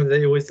ago. That's something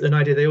an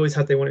idea they always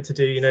had. They wanted to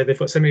do. You know, they've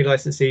got so many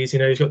licensees. You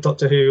know, you've got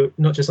Doctor Who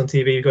not just on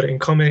TV. You've got it in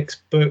comics,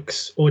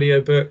 books, audio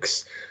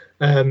books,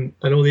 and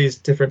all these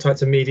different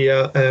types of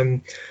media.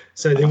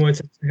 So they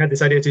had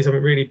this idea to do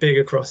something really big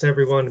across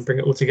everyone and bring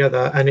it all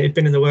together. And it had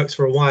been in the works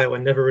for a while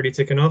and never really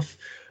taken off.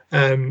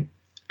 And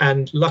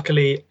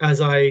luckily,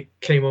 as I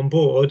came on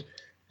board,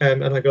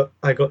 and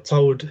I got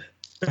told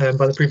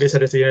by the previous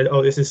editor, you know,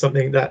 oh, this is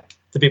something that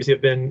the BBC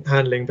have been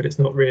handling, but it's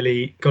not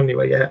really gone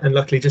anywhere yet. And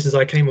luckily, just as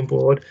I came on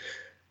board,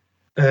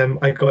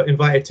 I got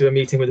invited to a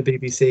meeting with the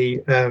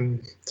BBC.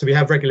 So we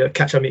have regular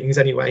catch-up meetings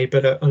anyway,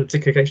 but on a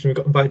particular occasion, we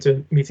got invited to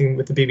a meeting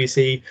with the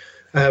BBC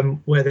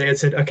where they had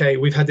said, okay,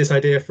 we've had this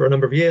idea for a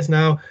number of years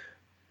now,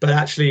 but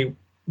actually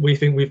we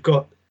think we've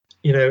got,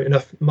 you know,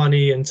 enough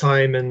money and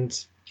time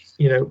and,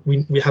 you know,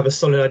 we have a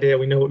solid idea.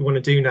 We know what we want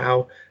to do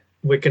now.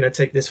 We're going to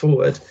take this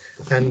forward.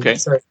 And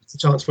so it's a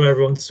chance for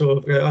everyone to sort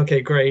of go,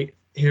 okay, great.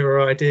 Here are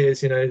our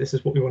ideas. You know, this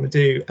is what we want to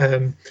do.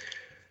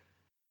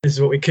 This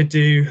is what we could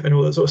do and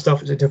all that sort of stuff,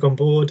 which they took on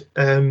board.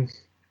 And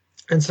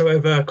so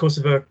over the course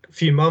of a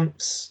few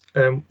months,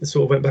 it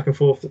sort of went back and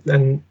forth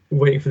and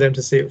waiting for them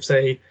to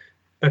say,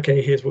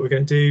 okay, here's what we're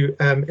going to do.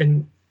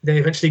 And they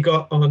eventually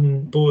got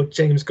on board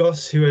James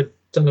Goss, who had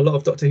done a lot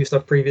of Doctor Who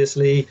stuff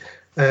previously,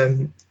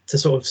 to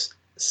sort of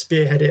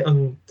spearhead it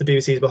on the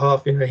BBC's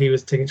behalf. You know, he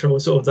was taking control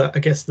of sort of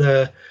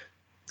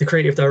the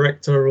creative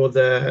director or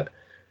the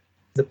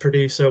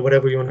producer,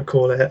 whatever you want to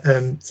call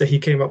it. So he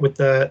came up with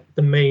the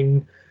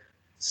main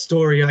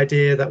story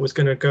idea that was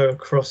going to go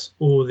across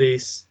all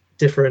these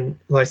different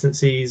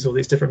licensees, all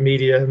these different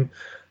medium,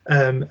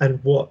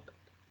 and what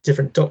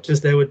different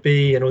Doctors there would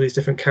be, and all these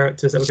different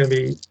characters that were going to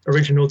be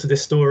original to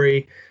this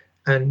story.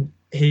 And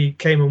he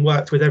came and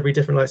worked with every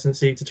different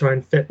licensee to try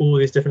and fit all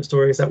these different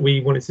stories that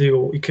we wanted to do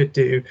or what we could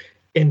do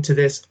into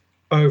this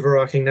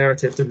overarching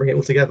narrative to bring it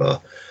all together.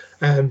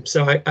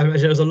 So I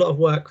imagine it was a lot of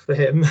work for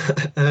him,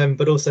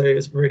 but also it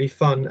was really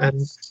fun.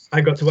 And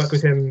I got to work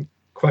with him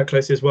quite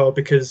closely as well,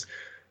 because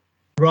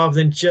rather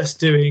than just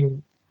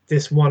doing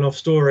this one-off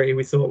story,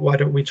 we thought, why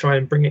don't we try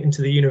and bring it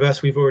into the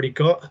universe we've already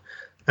got?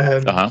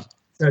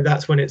 So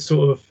that's when it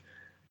sort of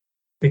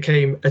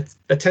became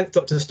a 10th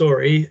Doctor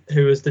story,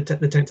 who was the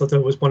 10th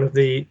Doctor was one of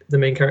the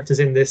main characters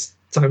in this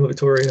Time of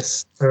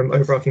Victorious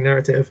overarching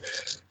narrative.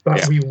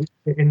 But we weaved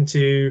it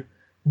into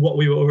what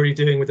we were already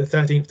doing with the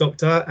 13th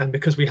Doctor, and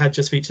because we had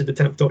just featured the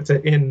 10th Doctor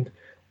in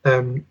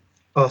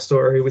our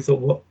story, we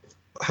thought,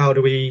 how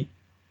do we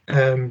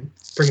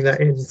bring that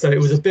in? So it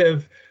was a bit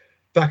of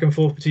back and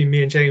forth between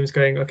me and James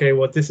going, okay,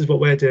 well, this is what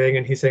we're doing,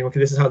 and he's saying, okay,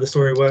 this is how the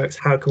story works,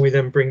 how can we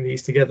then bring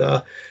these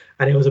together?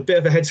 And it was a bit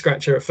of a head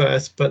scratcher at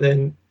first, but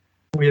then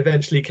we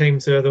eventually came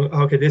to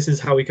okay, this is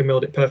how we can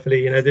build it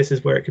perfectly. This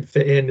is where it could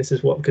fit in. This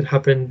is what could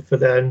happen for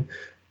then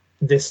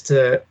this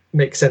to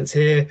make sense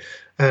here.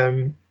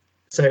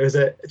 So it was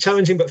a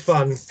challenging but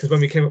fun, because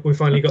when we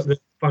finally got the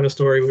final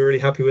story, we were really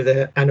happy with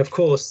it. And of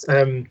course,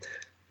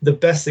 the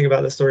best thing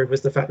about the story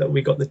was the fact that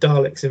we got the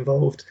Daleks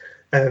involved,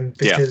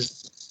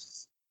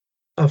 because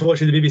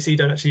unfortunately the BBC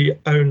don't actually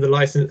own the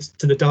license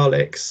to the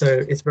Daleks, so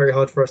it's very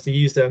hard for us to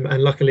use them.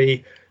 And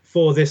luckily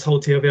for this whole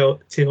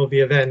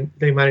TLV event,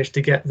 they managed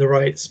to get the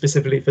rights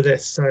specifically for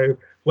this. So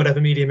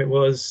whatever medium it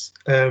was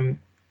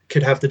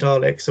could have the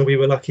Daleks. So we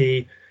were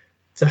lucky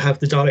to have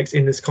the Daleks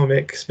in this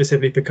comic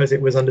specifically because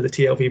it was under the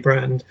TLV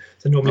brand.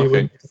 So normally we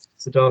wouldn't have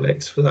the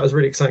Daleks. So that was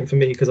really exciting for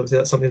me, because obviously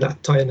that's something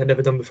that Titan had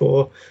never done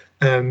before,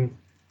 and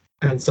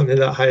something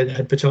that I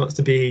had the chance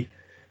to be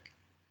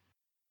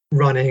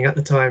running at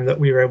the time that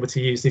we were able to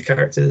use these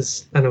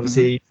characters. And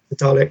obviously the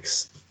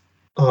Daleks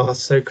are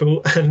so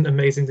cool and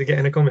amazing to get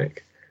in a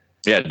comic.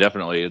 Yeah,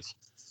 definitely. It's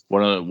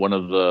one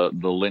of the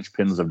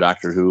linchpins of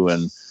Doctor Who,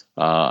 and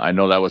I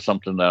know that was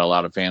something that a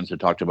lot of fans had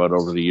talked about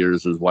over the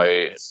years, is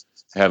why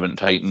haven't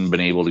Titan been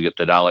able to get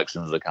the Daleks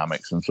into the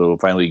comics. And so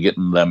finally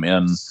getting them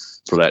in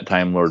for that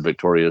Time Lord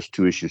Victorious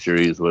 2-issue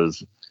series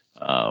was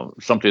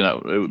something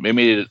that it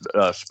made it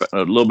a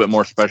little bit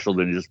more special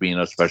than just being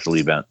a special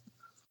event.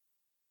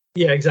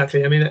 Yeah,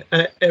 exactly. I mean,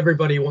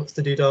 everybody wants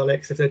to do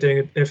Daleks if they're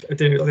doing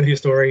a Who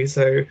story.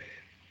 So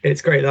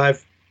it's great that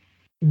I've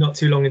not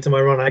too long into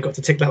my run, I got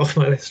to tick that off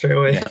my list straight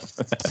away. Yeah.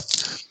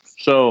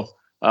 So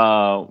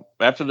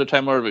after the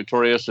Time Lord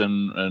Victorious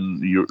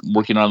and you're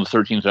working on the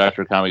 13th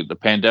Doctor comic, the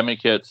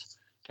pandemic hits,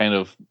 kind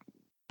of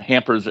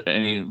hampers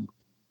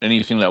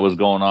anything that was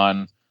going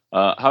on.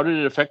 How did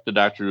it affect the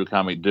Doctor Who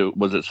comic?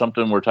 Was it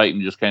something where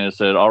Titan just kind of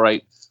said, all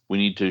right, we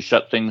need to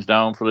shut things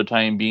down for the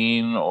time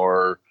being?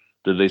 Or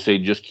did they say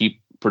just keep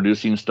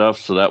producing stuff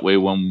so that way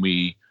when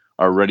we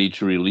are ready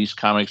to release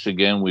comics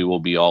again, we will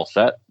be all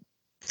set?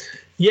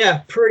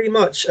 Yeah, pretty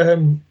much,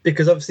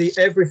 because obviously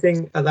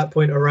everything at that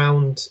point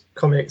around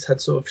comics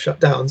had sort of shut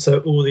down.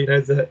 So all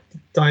the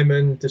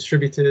Diamond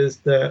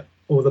distributors,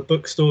 all the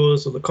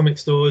bookstores, or the comic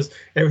stores,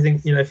 everything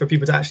for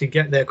people to actually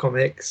get their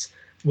comics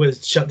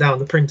was shut down.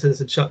 The printers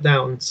had shut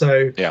down,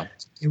 so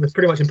it was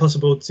pretty much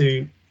impossible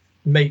to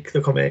make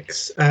the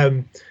comics.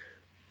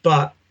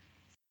 But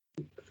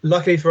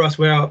luckily for us,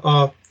 where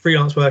our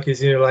freelance work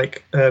is,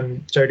 Jodie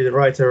the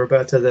writer,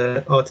 Roberta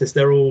the artist,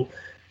 they're all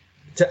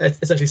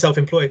essentially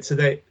self-employed, so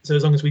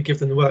as long as we give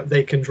them the work,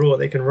 they can draw,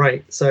 they can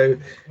write. So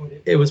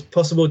it was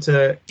possible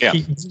to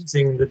keep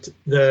using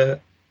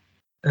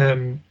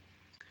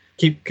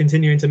keep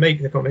continuing to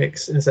make the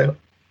comics, and so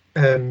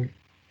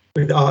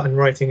with art and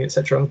writing,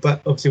 etc. But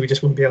obviously we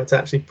just wouldn't be able to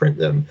actually print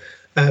them.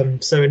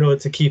 So in order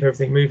to keep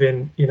everything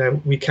moving,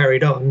 we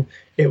carried on.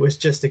 It was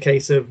just a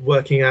case of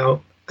working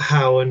out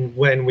how and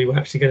when we were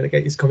actually going to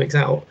get these comics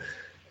out,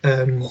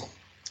 and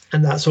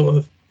that sort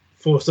of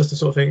forced us to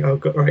sort of think, oh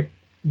god, right,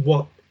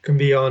 what can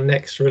be our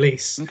next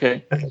release?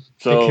 Okay.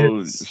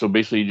 So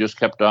basically you just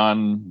kept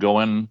on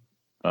going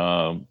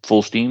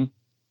full steam?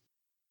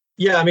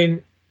 Yeah, I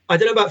mean, I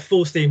don't know about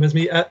full steam, as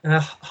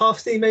half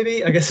steam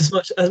maybe, I guess,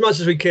 as much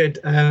as we could,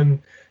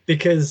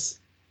 because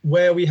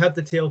where we had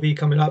the TLV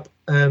coming up,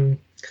 I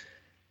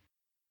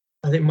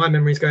think my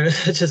memory's going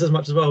just as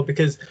much as well,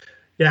 because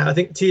I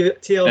think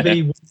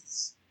TLV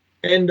was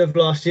end of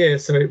last year,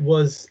 so it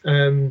was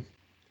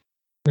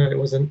no, it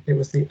wasn't. It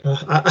was the.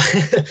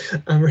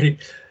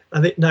 I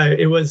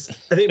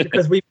think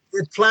because we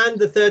had planned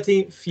the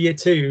 13th year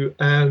 2,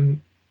 and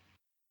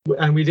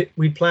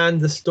we planned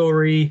the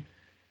story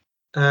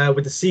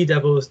with the Sea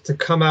Devils to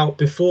come out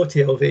before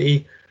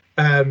TLV,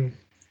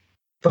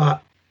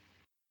 but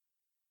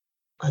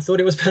I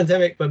thought it was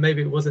pandemic, but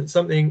maybe it wasn't.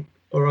 Something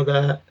or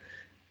other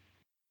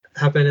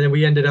happened, and then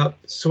we ended up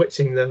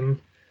switching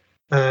them.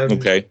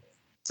 Okay.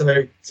 So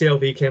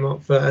TLV came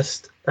out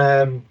first.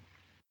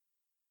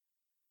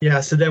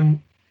 So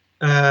then,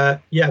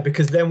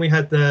 because then we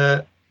had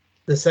the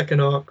second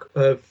arc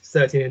of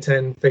 13 and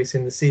 10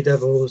 facing the Sea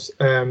Devils,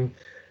 and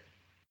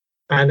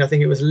I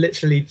think it was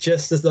literally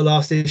just as the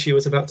last issue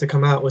was about to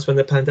come out was when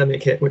the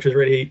pandemic hit, which was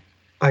really,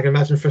 I can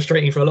imagine,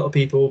 frustrating for a lot of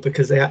people,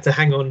 because they had to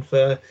hang on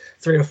for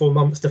 3 or 4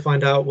 months to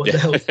find out what the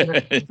hell was going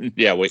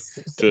on. Wait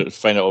to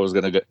find out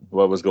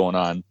what was going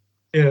on.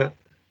 Yeah.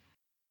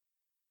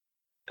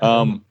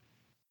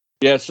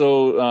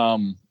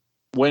 So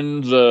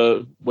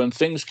when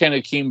things kind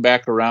of came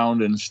back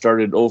around and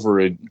started over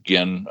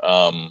again,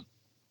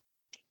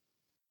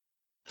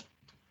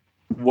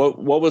 what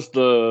was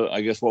the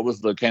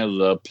kind of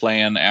the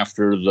plan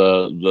after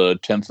the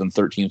 10th and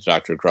 13th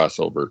Doctor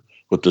crossover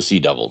with the Sea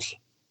Devils?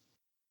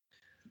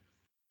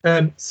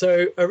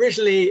 So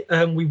originally,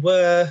 we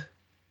were,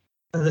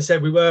 as I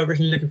said,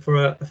 originally looking for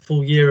a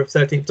full year of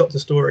 13th Doctor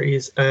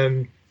stories,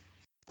 and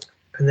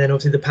then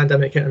obviously the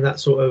pandemic hit, and that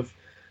sort of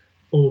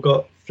all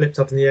got flipped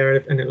up in the air,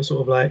 and it was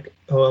sort of like,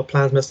 oh, our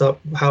plans messed up.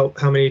 How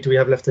many do we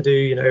have left to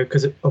do?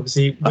 Because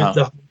obviously with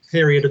the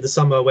period of the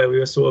summer where we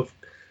were sort of,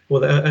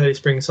 the early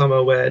spring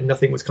summer where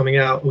nothing was coming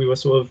out, we were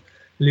sort of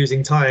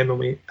losing time, and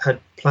we had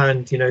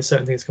planned,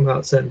 certain things come out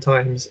at certain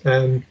times.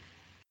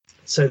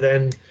 So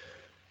then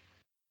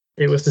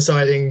it was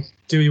deciding,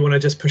 do we want to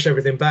just push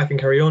everything back and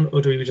carry on,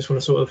 or do we just want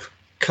to sort of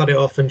cut it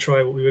off and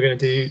try what we were going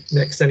to do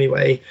next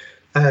anyway?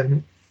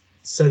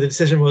 So the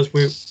decision was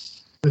we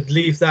would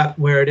leave that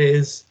where it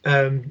is,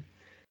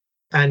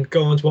 and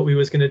go on to what we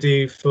was going to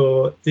do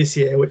for this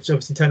year, which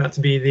obviously turned out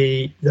to be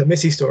the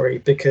Missy story,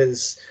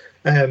 because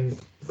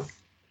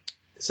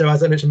so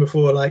as I mentioned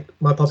before, like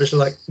my publisher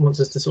wants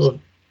us to sort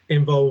of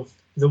involve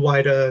the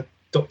wider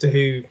Doctor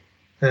Who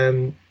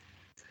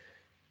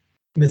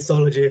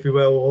mythology, if you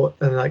will,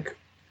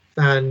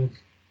 and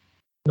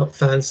not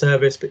fan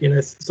service, but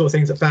sort of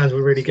things that fans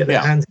will really get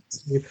their hands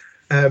into,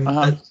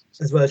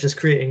 as well as just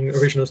creating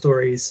original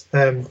stories.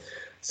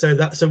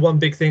 So one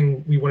big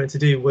thing we wanted to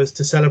do was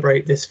to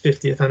celebrate this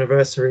 50th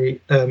anniversary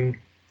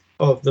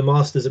of the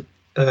Masters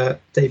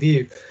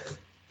debut,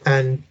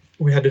 and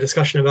we had a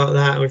discussion about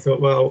that, and we thought,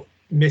 well,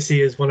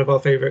 Missy is one of our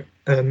favorite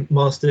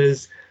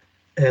Masters.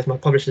 Here's my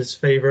publisher's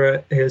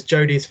favorite. Here's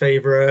Jodie's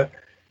favorite.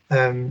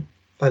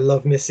 I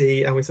love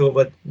Missy, and we thought,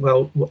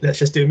 well, let's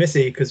just do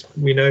Missy, because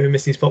we know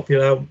Missy's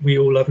popular. We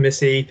all love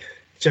Missy.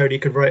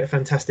 Jodie could write a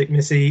fantastic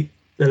Missy.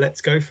 So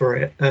let's go for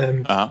it.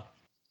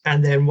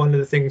 And then one of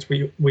the things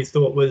we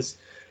thought was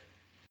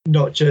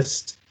not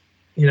just,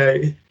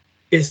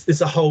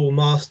 it's a whole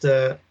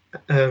Master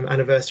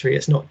anniversary.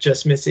 It's not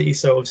just Missy.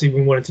 So obviously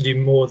we wanted to do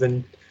more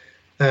than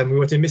we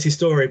wanted to do Missy's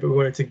story, but we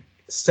wanted to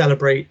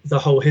celebrate the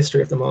whole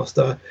history of the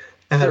Master.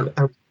 And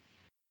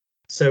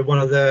so one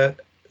of the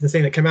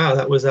thing that came out of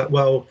that was that,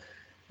 well,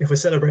 if we're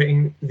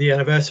celebrating the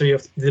anniversary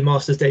of the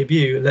Master's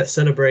debut, let's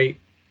celebrate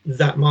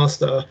that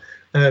Master.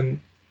 And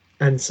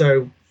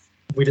so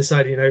we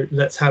decided,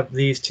 let's have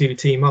these two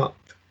team up,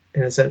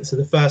 in a sense. So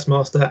the first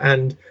Master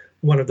and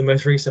one of the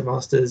most recent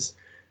Masters,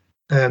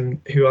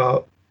 who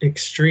are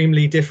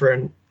extremely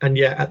different, and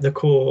yet at the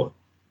core,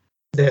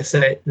 they're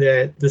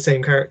the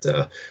same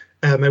character.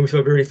 And we thought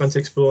it'd be really fun to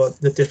explore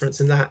the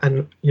difference in that,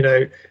 and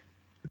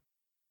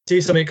do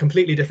something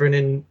completely different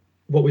in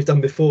what we've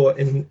done before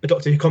in a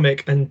Doctor Who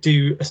comic, and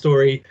do a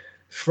story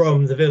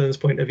from the villain's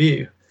point of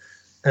view,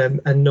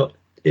 and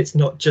it's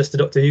not just a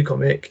Doctor Who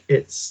comic.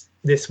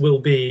 This will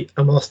be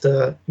a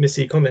Master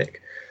Missy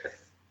comic,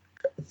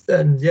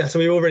 and so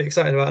we were all really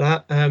excited about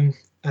that. And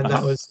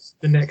that was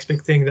the next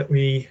big thing that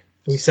we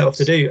set off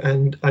to do.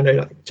 And I know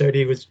that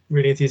Jodie was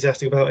really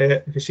enthusiastic about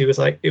it, because she was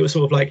like, it was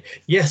sort of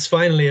like, yes,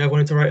 finally, I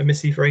wanted to write a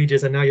Missy for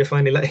ages, and now you're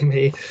finally letting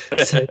me.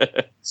 So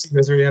she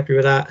was really happy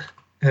with that.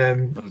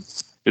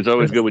 It's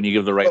always good when you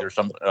give the writer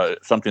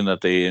something that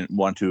they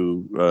want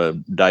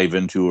to dive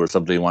into, or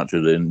something they want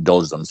to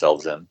indulge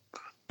themselves in.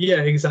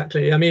 Yeah,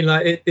 exactly. I mean,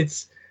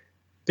 it's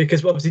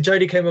because obviously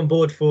Jodie came on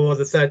board for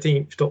the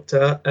 13th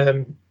Doctor,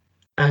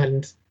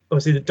 and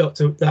obviously that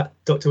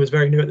Doctor was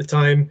very new at the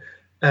time,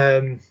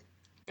 and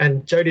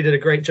Jodie did a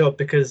great job,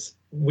 because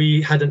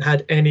we hadn't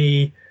had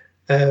any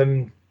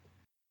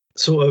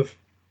sort of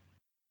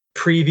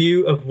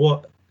preview of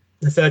what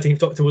the 13th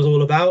Doctor was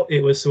all about.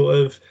 It was sort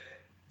of,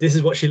 this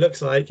is what she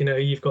looks like,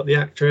 you've got the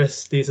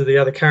actress, these are the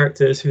other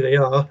characters, who they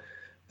are,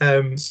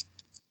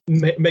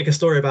 make a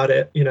story about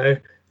it.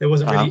 There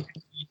wasn't really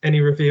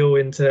any reveal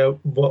into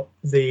what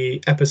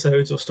the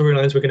episodes or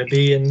storylines were going to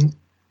be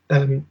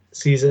in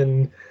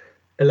season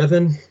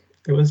 11.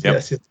 It was,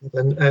 season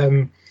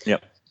 11.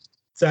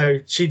 So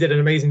she did an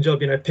amazing job,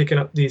 picking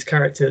up these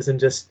characters and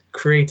just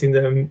creating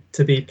them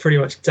to be pretty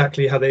much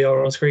exactly how they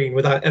are on screen,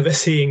 without ever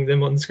seeing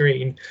them on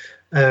screen,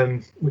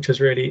 which was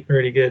really,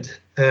 really good.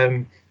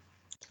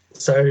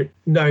 So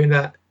knowing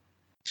that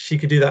she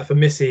could do that for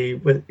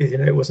Missy,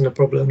 it wasn't a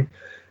problem.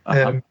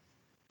 And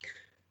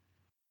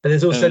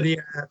there's also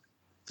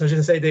so I was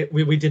going to say that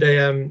we did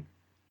a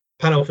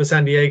panel for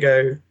San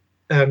Diego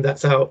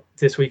that's out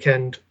this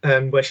weekend,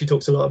 where we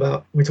talk a lot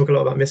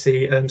about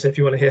Missy. So if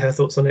you want to hear her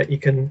thoughts on it, you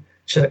can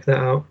check that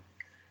out.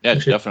 Yeah,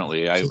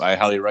 definitely. I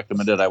highly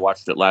recommend it. I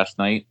watched it last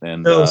night,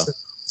 and it was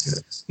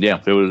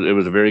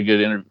a very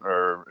good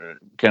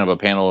kind of a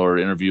panel or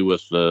interview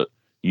with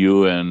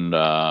you and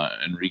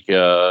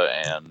Enrica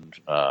and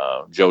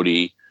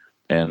Jodie,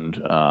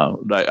 and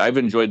I've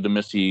enjoyed the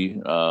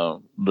Missy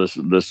this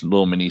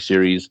little mini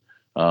series.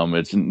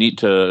 It's neat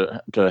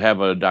to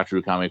have a Doctor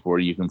Who comic where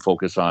you can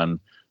focus on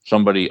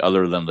somebody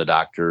other than the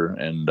Doctor,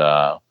 and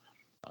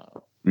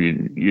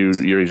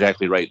you're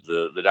exactly right.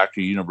 The Doctor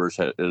universe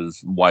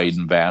is wide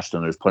and vast,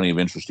 and there's plenty of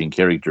interesting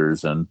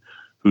characters. And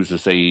who's to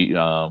say you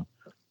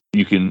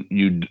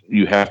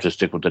have to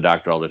stick with the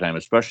Doctor all the time,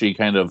 especially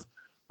kind of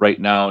right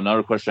now.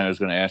 Another question I was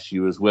going to ask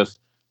you is, with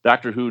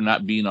Doctor Who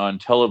not being on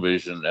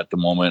television at the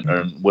moment,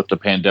 or with the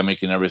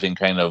pandemic and everything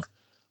kind of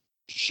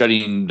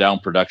shutting down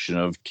production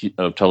of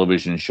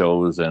television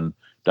shows, and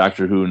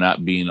Doctor Who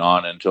not being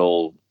on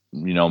until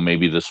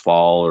maybe this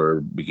fall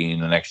or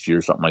beginning of next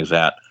year, something like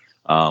that.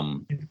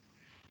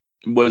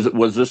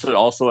 Was this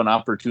also an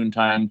opportune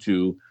time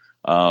to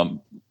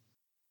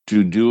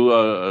do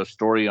a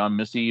story on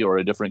Missy or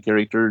a different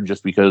character,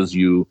 just because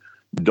you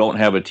don't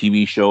have a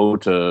TV show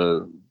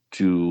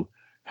to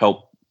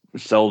help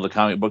sell the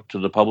comic book to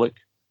the public?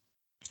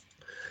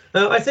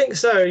 I think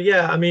so.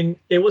 Yeah, I mean,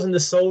 it wasn't the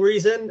sole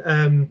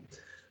reason,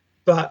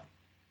 but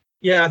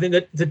yeah, I think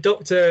that the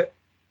Doctor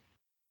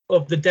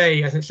of the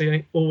day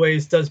essentially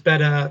always does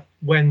better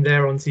when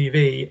they're on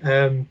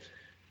TV.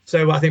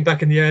 So I think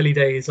back in the early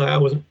days, I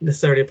wasn't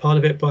necessarily a part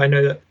of it, but I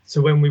know that.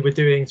 So when we were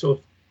doing sort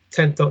of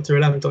 10th Doctor,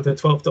 11th Doctor,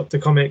 12th Doctor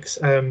comics,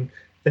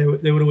 they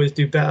would always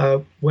do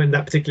better when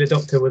that particular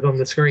Doctor was on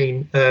the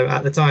screen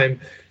at the time.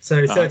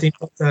 So 13th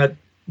Doctor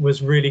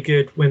was really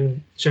good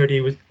when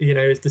Jodie was,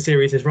 as the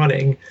series is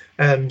running.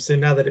 So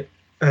now that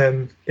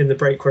in the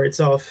break where it's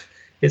off,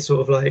 it's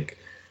sort of like,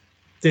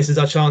 this is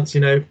our chance,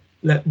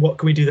 what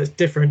can we do that's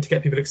different to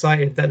get people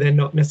excited that they're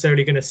not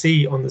necessarily going to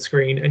see on the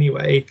screen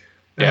anyway.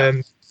 Yeah.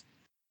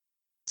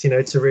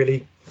 To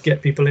really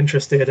get people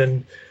interested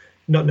and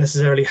not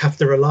necessarily have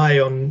to rely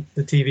on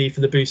the TV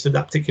for the boost of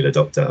that particular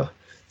Doctor.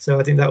 So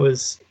I think that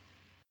was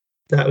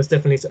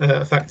definitely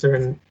a factor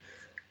in,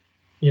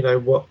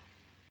 what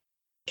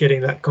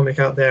getting that comic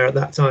out there at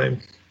that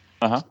time.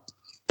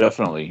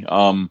 Definitely.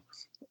 One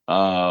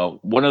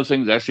of the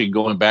things, actually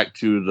going back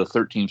to the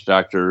 13th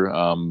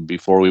Doctor,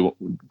 before we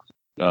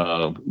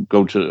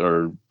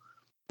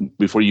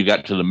before you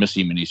got to the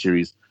Missy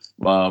miniseries,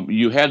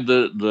 you had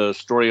the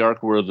story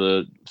arc where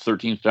the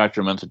 13th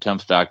Doctor met the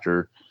 10th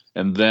Doctor,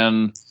 and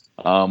then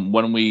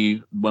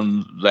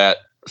when that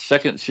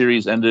second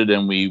series ended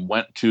and we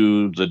went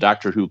to the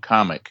Doctor Who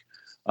comic,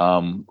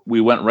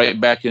 we went right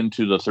back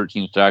into the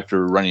 13th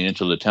Doctor running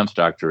into the 10th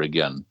Doctor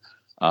again.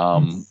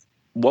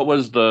 What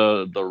was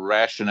the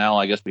rationale,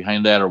 I guess,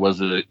 behind that, or was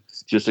it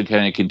just a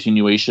kind of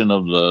continuation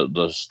of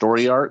the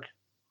story arc?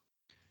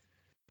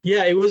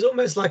 Yeah, it was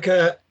almost like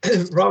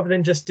rather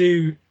than just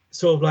do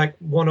sort of like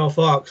one-off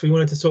arcs, we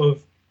wanted to sort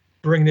of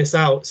bring this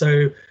out.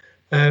 So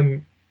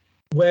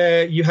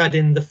where you had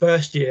in the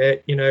first year,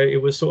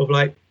 it was sort of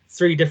like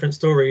 3 different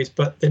stories,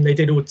 but then they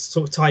did all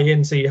sort of tie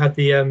in. So you had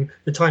the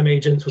time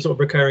agents were sort of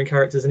recurring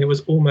characters, and it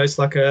was almost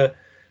like a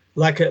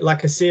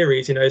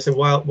series, So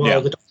while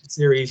the Doctor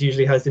series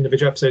usually has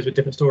individual episodes with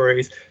different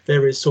stories,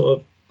 there is sort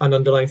of an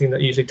underlying thing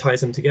that usually ties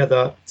them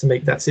together to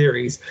make that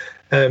series.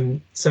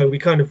 So we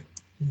kind of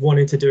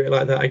wanted to do it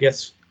like that, I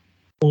guess,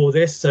 for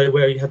this. So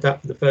where you had that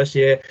for the first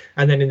year,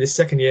 and then in the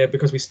second year,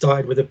 because we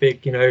started with a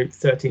big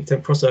 13th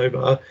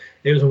crossover,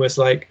 it was almost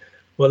like,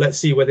 well, let's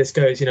see where this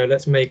goes,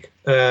 let's make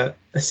a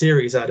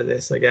series out of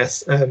this, I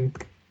guess.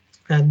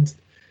 And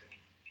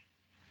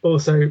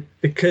also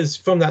because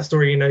from that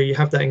story, you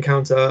have that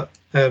encounter,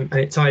 and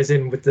it ties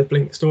in with the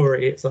Blink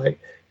story. It's like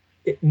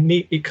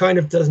it kind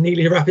of does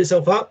neatly wrap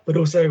itself up, but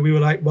also we were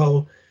like,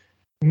 well,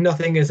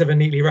 nothing is ever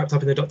neatly wrapped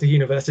up in the Doctor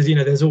universe. As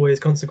there's always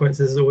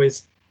consequences, there's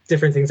always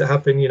different things that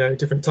happen,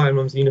 different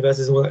timelines,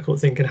 universes, and all that sort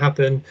of thing can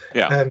happen.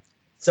 Yeah.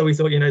 So we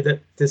thought, that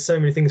there's so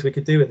many things we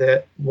could do with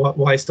it.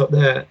 Why stop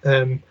there?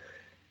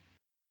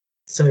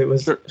 So it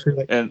was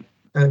like,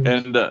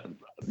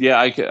 yeah,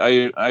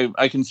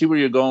 I can see where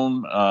you're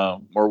going,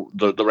 or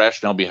the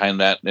rationale behind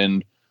that.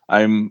 And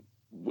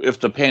if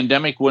the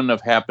pandemic wouldn't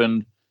have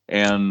happened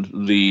and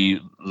the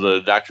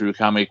Doctor Who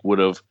comic would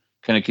have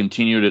kind of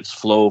continued its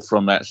flow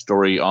from that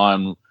story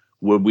on,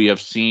 would we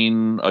have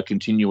seen a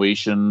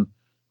continuation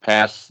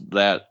past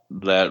that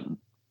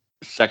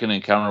second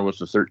encounter with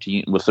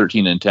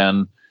 13 and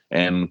 10,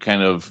 and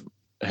kind of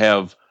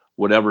have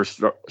whatever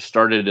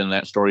started in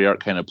that story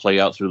arc kind of play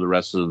out through the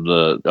rest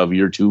of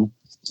year 2?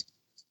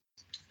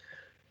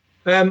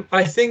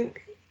 I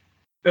think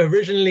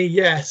originally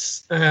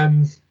yes,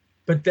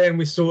 but then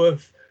we sort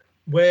of,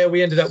 where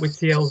we ended up with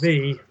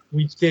TLV,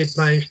 we did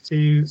manage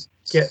to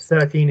get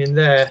 13 in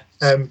there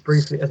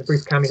briefly as a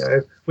brief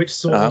cameo, which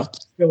sort of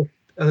still,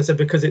 as I said,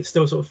 because it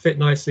still sort of fit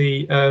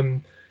nicely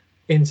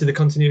into the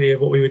continuity of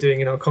what we were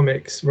doing in our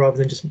comics, rather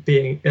than just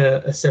being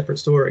a separate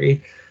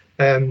story.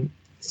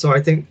 So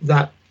I think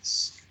that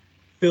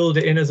filled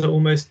it in as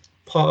almost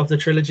part of the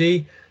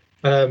trilogy.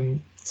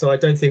 So I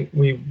don't think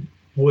we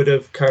would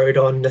have carried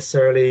on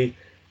necessarily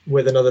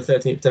with another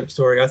 13th attempt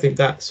story. I think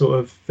that sort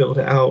of filled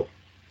it out.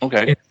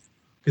 Okay.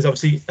 Because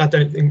obviously, I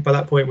don't think by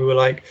that point we were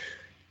like,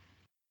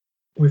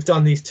 we've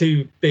done these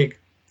 2 big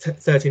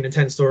 13 and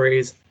 10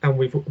 stories, and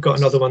we've got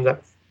another one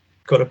that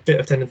got a bit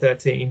of 10 and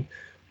 13.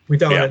 We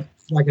don't want to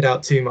drag it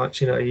out too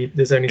much.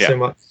 There's only so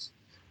much.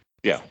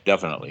 Yeah,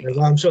 definitely.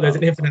 I'm sure there's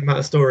an infinite amount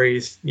of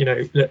stories.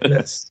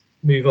 Let's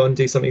move on,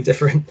 do something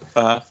different.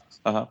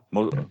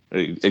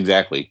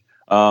 Exactly.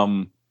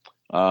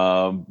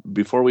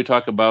 Before we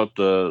talk about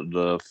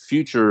the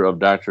future of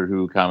Doctor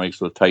Who comics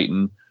with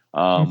Titan,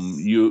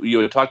 you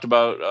had talked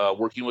about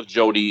working with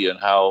Jodie and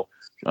how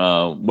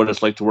what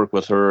it's like to work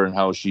with her, and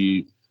how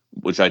she,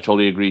 which I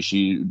totally agree,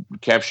 she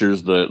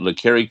captures the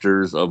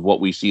characters of what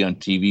we see on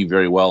TV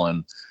very well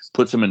and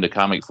puts them into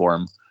comic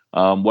form.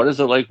 What is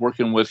it like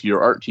working with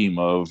your art team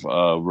of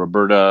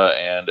Roberta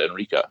and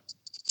Enrica?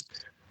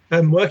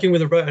 Working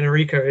with Roberta and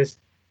Enrica is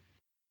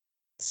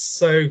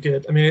so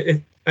good. I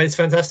mean, it's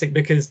fantastic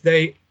because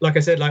they, like I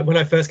said, like when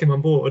I first came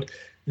on board,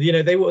 they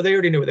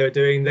already knew what they were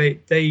doing.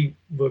 They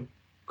were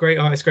great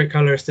artists, great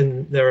colorists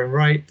in their own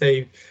right.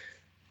 They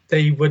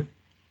were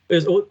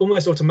was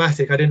almost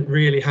automatic. I didn't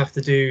really have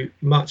to do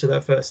much of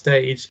that first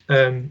stage.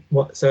 So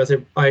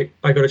I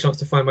got a chance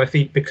to find my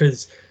feet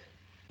because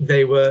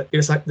they're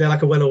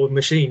like a well-oiled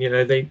machine. They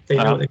know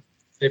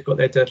they've got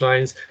their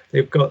deadlines,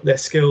 they've got their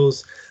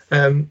skills,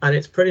 and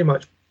it's pretty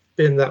much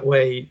been that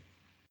way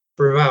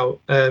throughout.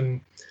 I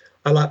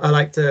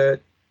like to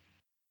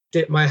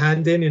dip my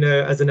hand in.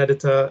 As an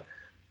editor,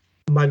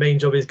 my main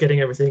job is getting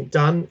everything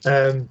done.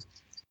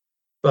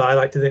 But I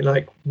like to think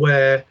like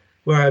where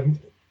I've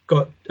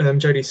got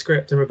Jodie's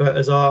script and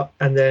Roberta's art,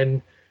 and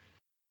then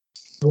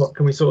what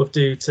can we sort of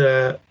do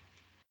to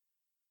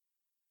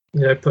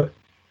put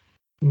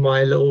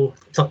my little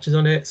touches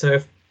on it. So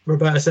if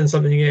Roberta sends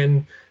something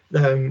in,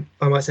 I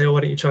might say, oh,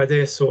 why don't you try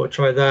this or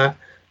try that?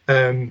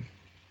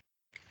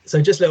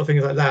 So just little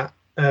things like that.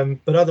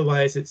 But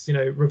otherwise, it's,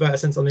 Roberta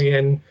sends something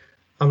in,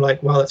 I'm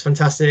like, wow, that's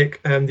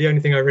fantastic. The only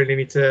thing I really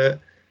need to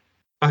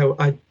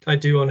I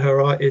do on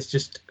her art is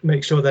just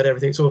make sure that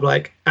everything's sort of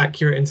like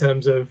accurate in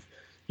terms of,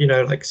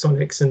 like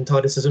Sonics and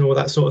TARDISes and all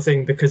that sort of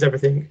thing, because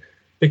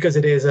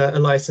it is a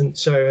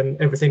licensed show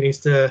and everything needs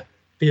to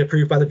be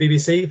approved by the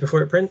BBC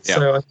before it prints.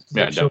 Yeah.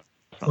 So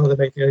one of the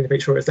main things to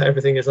make sure is that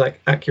everything is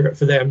like accurate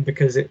for them,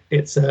 because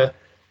it's an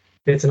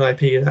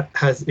IP that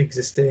has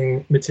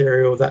existing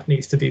material that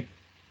needs to be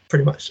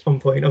pretty much on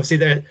point. Obviously,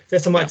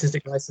 there's some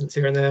artistic license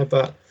here and there,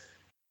 but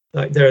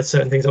like there are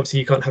certain things.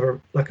 Obviously, you can't have a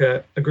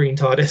green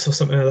TARDIS or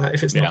something like that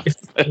if it's not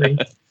green.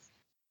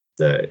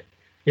 So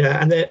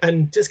yeah,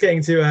 and just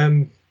getting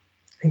to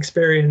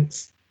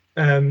experience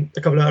a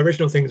couple of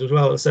original things as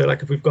well. So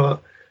like if we've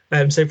got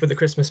say for the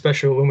Christmas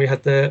special, when we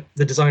had the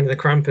design of the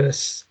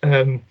Krampus,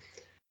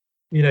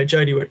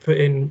 Jodie would put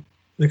in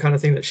the kind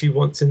of thing that she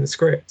wants in the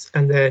script,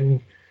 and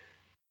then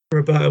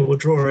Roberta will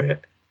draw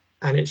it,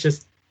 and it's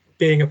just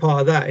being a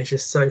part of that is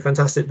just so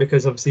fantastic,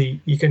 because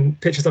obviously you can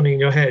picture something in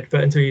your head,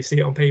 but until you see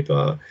it on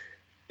paper,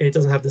 it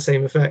doesn't have the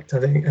same effect, I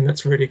think, and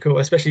that's really cool.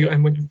 Especially,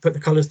 and when you put the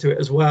colors to it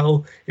as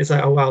well, it's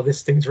like, oh wow,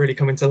 this thing's really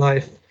coming to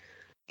life.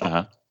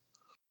 Yeah,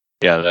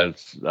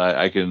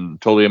 I can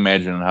totally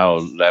imagine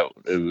how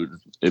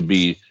it'd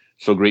be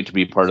so great to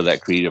be part of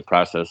that creative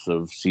process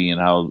of seeing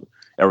how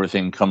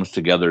everything comes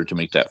together to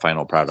make that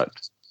final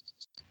product.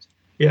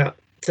 Yeah.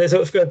 So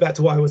sort of going back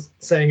to what I was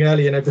saying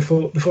earlier,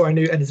 before I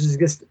knew editors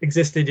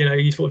existed,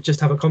 you sort of just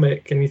have a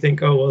comic and you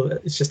think, oh, well,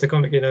 it's just a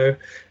comic, and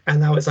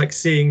now it's like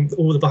seeing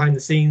all the behind the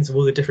scenes of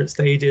all the different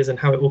stages and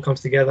how it all comes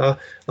together.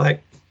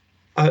 Like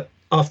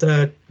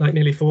after like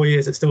nearly 4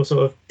 years, it still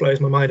sort of blows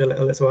my mind a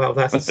little. It's wow,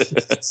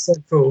 that's so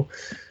cool.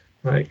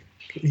 Like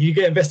you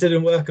get invested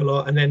in work a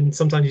lot, and then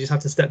sometimes you just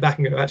have to step back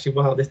and go, actually,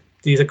 wow,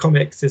 these are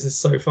comics. This is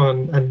so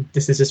fun, and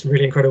this is just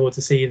really incredible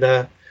to see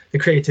the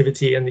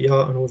creativity and the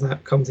art and all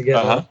that come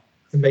together.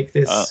 To make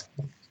this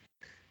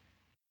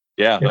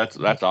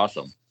that's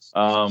awesome.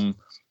 The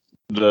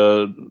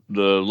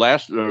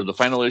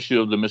final issue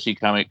of the Missy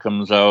comic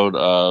comes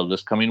out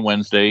this coming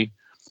Wednesday,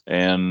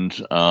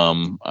 and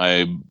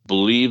I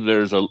believe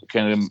there's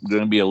going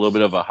to be a little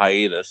bit of a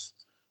hiatus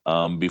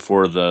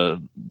before the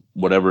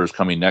whatever is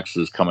coming next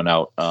is coming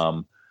out.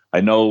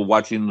 I know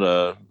watching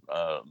the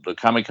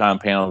Comic-Con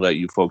panel that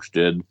you folks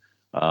did,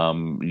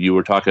 you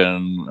were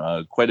talking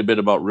quite a bit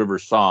about River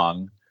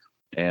Song.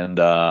 And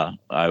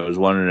I was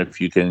wondering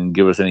if you can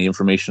give us any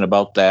information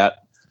about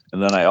that.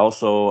 And then I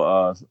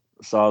also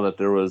saw that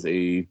there was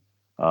I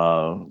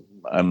wouldn't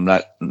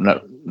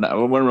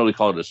really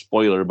call it a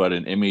spoiler, but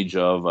an image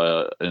of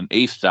an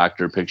Eighth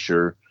Doctor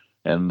picture,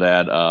 and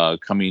that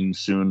coming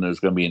soon there's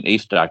going to be an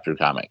Eighth Doctor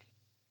comic.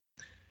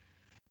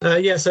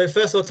 So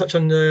first I'll touch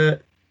on the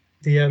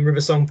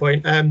River Song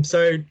point.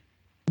 So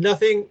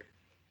nothing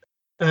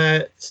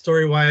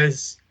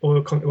story-wise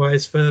or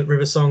comic-wise for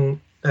River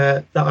Song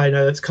that I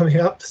know that's coming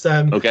up.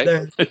 So okay.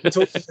 They're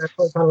talking to the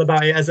panel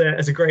about it as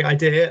a great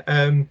idea.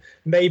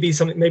 Maybe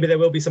there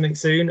will be something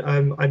soon.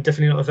 I'm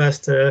definitely not averse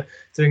to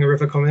doing a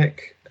River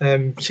comic.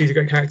 She's a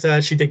great character.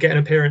 She did get an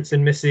appearance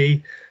in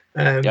Missy.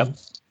 So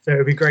it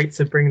would be great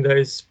to bring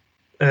those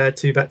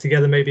two back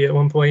together maybe at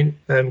one point,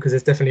 because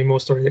there's definitely more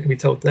story that can be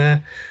told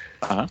there.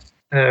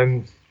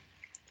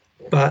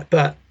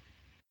 But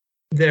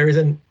there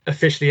isn't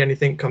officially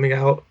anything coming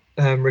out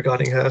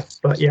regarding her.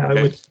 But yeah,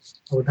 okay.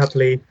 I would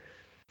happily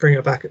bring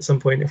her back at some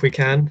point if we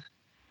can.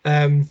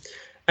 And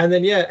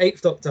then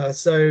Eighth Doctor.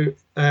 So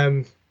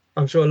I'm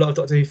sure a lot of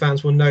Doctor Who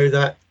fans will know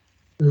that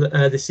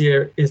this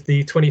year is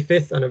the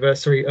 25th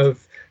anniversary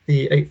of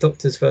the Eighth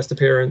Doctor's first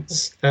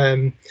appearance.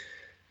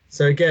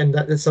 So again,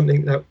 that's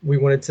something that we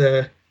wanted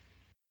to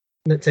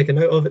take a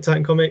note of at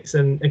Titan Comics,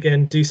 and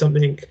again do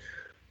something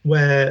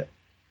where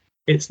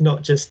it's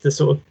not just the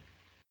sort of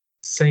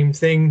same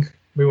thing.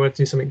 We want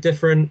to do something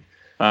different.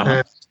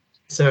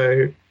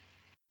 So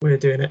we're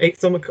doing an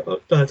Eighth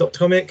Doctor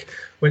comic,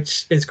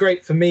 which is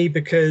great for me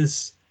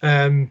because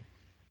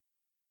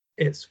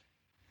it's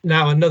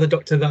now another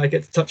Doctor that I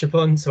get to touch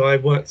upon. So I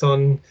worked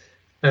on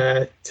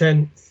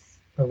 10th,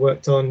 I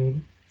worked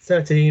on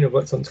 13, I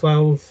worked on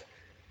 12,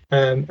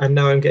 and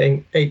now I'm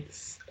getting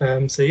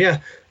 8th. So yeah,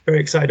 very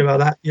excited about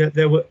that. Yeah,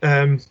 there were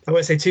I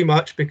won't say too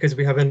much because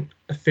we haven't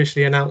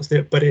officially announced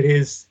it, but it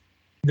is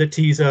the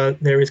teaser,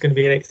 there is going to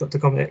be an Eighth Doctor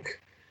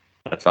comic.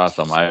 That's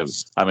awesome.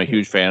 I'm a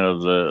huge fan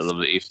of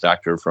the Eighth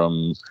Doctor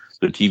from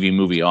the TV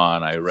movie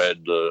on. I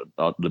read the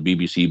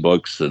BBC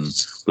books and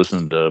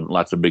listened to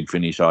lots of Big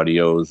Finish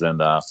audios,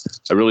 and I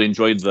really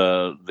enjoyed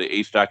the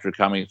Eighth Doctor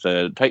comics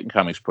that Titan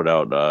Comics put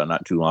out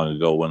not too long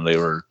ago when they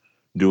were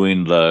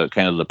doing the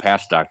kind of the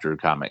past Doctor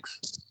comics.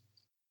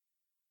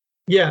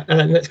 Yeah,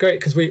 and that's great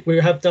because we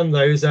have done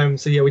those.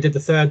 So yeah, we did the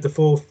 3rd, the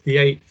 4th, the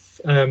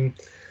 8th,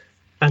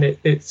 and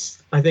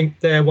it's I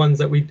think they're ones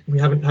that we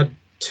haven't had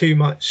too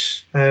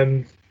much.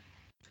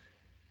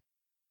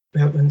 We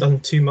haven't done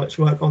too much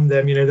work on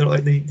them. They're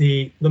like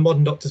the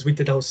Modern Doctors we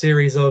did a whole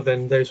series of,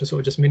 and those were sort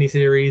of just mini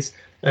series.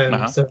 So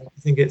I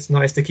think it's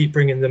nice to keep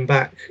bringing them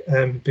back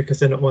because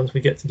they're not ones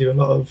we get to do a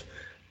lot of.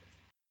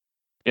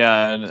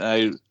 Yeah,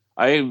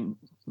 and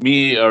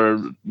me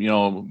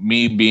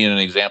being an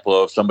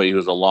example of somebody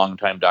who's a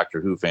longtime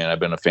Doctor Who fan. I've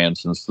been a fan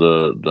since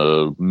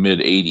the mid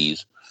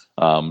 '80s.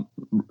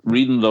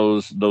 Reading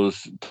those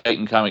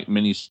Titan comic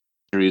mini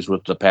series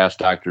with the past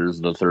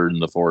Doctors, the 3rd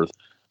and the 4th.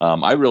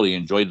 I really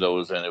enjoyed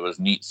those, and it was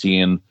neat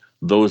seeing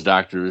those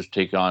Doctors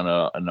take on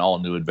an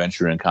all-new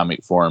adventure in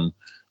comic form.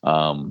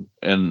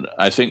 And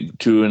I think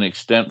to an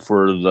extent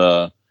for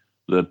the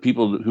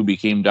people who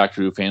became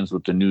Doctor Who fans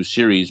with the new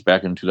series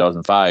back in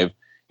 2005,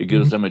 it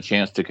gives them a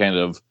chance to kind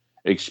of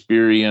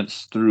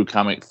experience through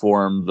comic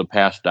form the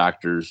past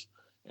Doctors.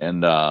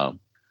 And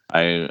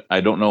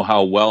I don't know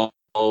how well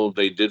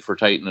they did for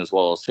Titan as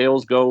well as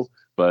sales go,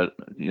 but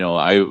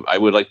I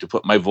would like to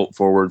put my vote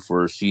forward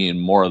for seeing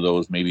more of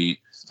those. Maybe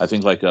I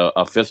think like a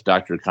 5th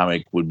Doctor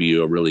comic would be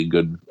a really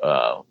good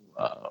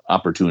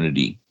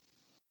opportunity.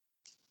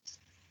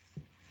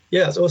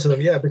 Yeah, that's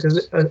awesome. Yeah,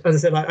 because as I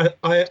said,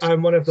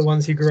 I'm one of the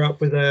ones who grew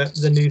up with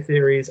the new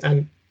series,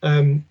 and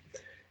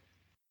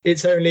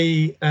it's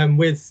only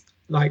with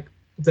like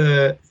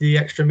the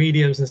extra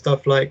mediums and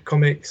stuff like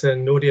comics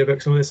and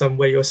audiobooks and all this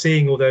where you're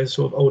seeing all those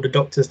sort of older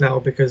Doctors now,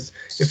 because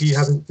if you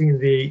haven't seen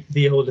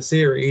the older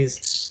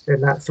series, then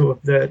that's sort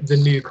of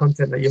the new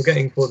content that you're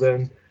getting for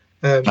them.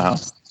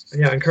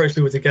 Yeah, I encourage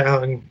people to get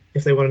out, and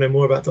if they want to know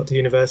more about Doctor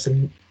Universe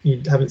and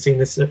you haven't seen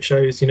the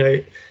shows,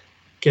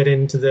 get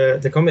into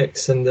the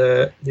comics and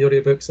the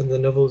audiobooks and the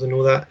novels and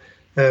all that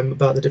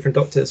about the different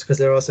Doctors, because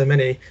there are so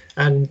many.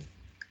 And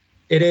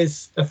it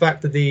is a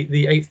fact that the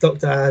 8th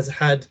Doctor has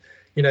had,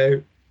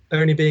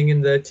 only being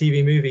in the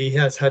TV movie, he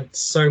has had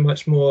so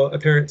much more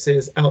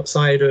appearances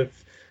outside of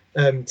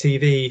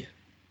TV.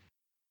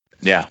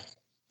 Yeah.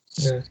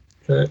 Yeah.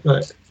 So,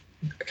 like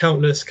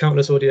countless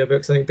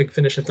audiobooks. I think Big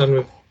Finish have done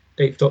with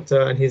 8th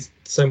Doctor, and he's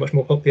so much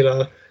more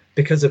popular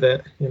because of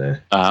it.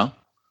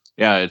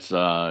 Yeah, it's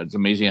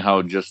amazing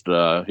how just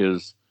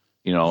his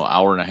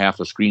hour and a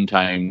half of screen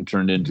time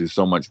turned into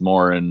so much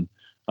more, and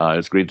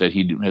it's great that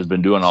he has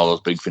been doing all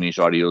those Big Finish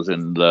audios,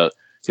 and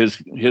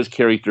his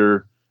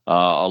character,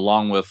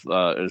 along with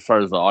as far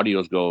as the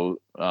audios go,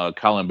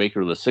 Colin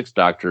Baker, the 6th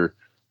Doctor,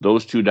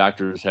 those two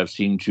Doctors have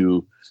seemed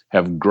to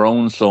have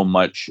grown so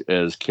much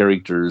as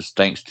characters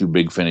thanks to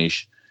Big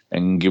Finish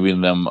and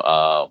giving them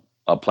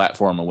a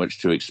platform in which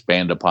to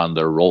expand upon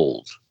their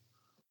roles.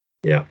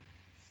 Yeah.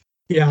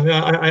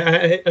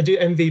 I do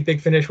envy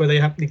Big Finish where they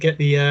have to get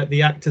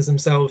the actors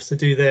themselves to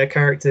do their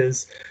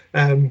characters,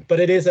 but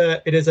it is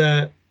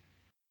a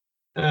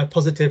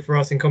positive for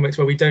us in comics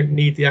where we don't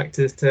need the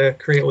actors to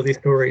create all these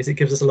stories. It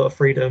gives us a lot of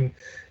freedom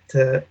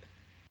to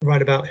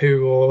write about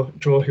who or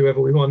draw whoever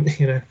we want.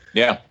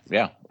 Yeah,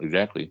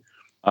 exactly.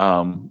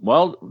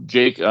 Well,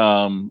 Jake,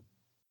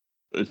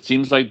 it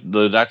seems like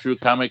the Doctor Who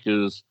comic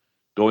is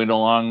going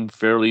along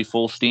fairly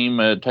full steam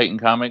at Titan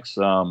Comics.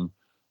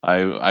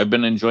 I've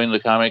been enjoying the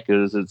comic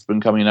as it's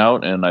been coming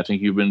out, and I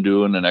think you've been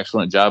doing an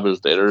excellent job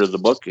as the editor of the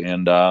book.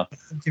 And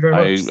thank you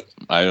very much.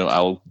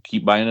 I'll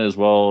keep buying it as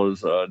well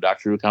as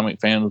Doctor Who comic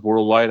fans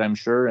worldwide, I'm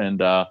sure. And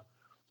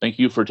thank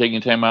you for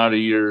taking time out of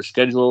your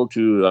schedule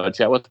to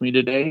chat with me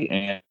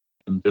today.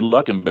 And good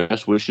luck and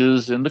best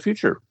wishes in the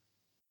future.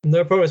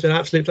 No problem. It's been an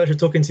absolute pleasure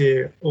talking to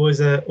you. Always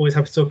happy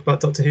to talk about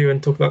Doctor Who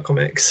and talk about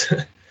comics.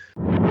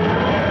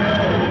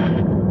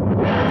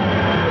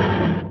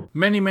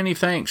 Many, many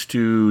thanks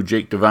to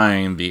Jake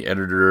Devine, the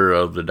editor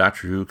of the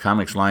Doctor Who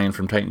comics line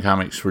from Titan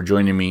Comics, for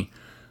joining me.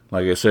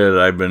 Like I said,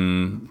 I've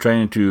been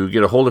trying to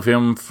get a hold of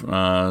him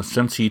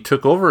since he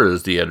took over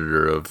as the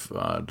editor of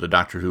the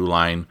Doctor Who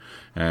line,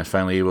 and I was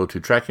finally able to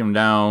track him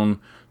down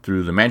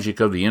through the magic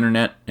of the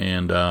internet,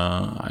 and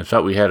I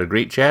thought we had a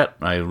great chat.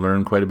 I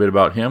learned quite a bit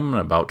about him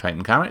and about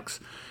Titan Comics,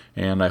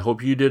 and I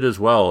hope you did as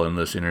well in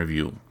this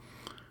interview.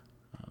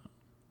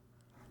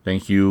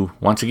 Thank you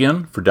once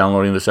again for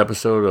downloading this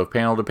episode of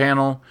Panel to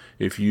Panel.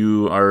 If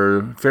you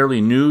are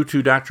fairly new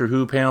to Doctor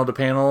Who Panel to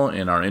Panel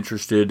and are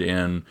interested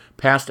in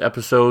past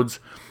episodes,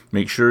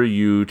 make sure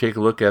you take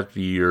a look at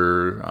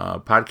your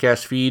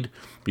podcast feed,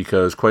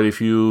 because quite a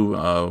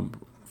few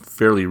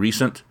fairly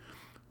recent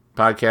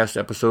podcast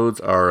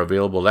episodes are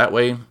available that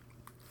way.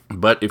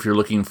 But if you're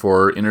looking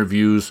for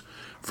interviews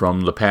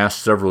from the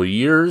past several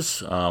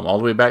years, all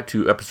the way back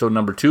to episode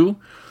number 2,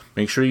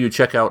 make sure you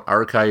check out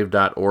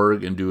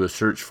archive.org and do a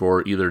search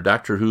for either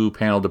Doctor Who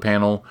Panel to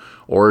Panel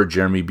or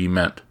Jeremy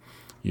Bement.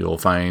 You'll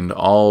find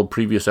all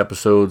previous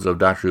episodes of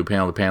Doctor Who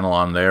Panel to Panel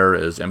on there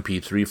as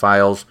MP3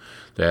 files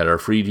that are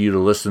free to you to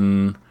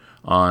listen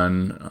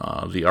on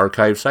the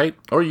archive site,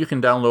 or you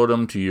can download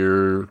them to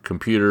your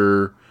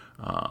computer,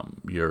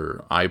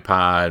 your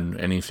iPod,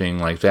 anything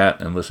like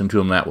that, and listen to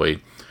them that way.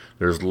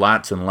 There's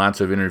lots and lots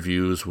of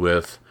interviews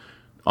with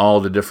all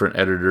the different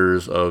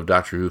editors of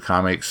Doctor Who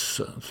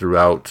comics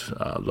throughout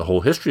the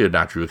whole history of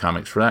Doctor Who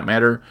comics, for that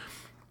matter,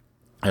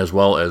 as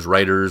well as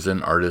writers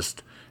and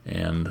artists,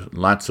 and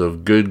lots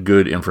of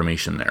good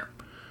information there.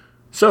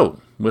 So,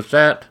 with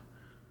that,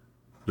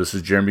 this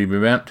is Jeremy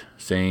Bement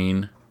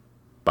saying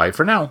bye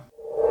for now.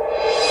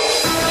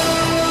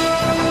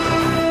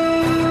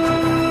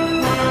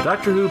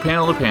 Doctor Who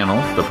Panel to Panel,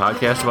 the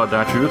podcast about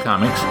Doctor Who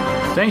comics,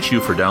 thanks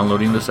you for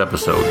downloading this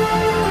episode.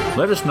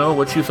 Let us know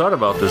what you thought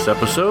about this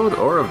episode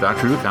or of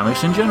Doctor Who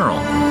comics in general.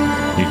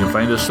 You can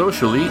find us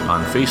socially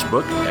on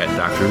Facebook at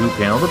Doctor Who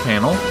Panel to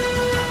Panel,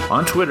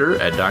 on Twitter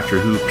at Doctor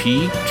Who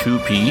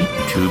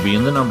P2P, 2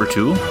 being the number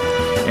 2,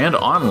 and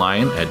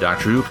online at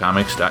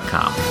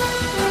DoctorWhoComics.com.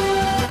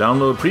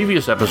 Download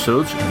previous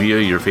episodes via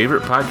your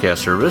favorite podcast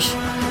service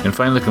and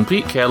find the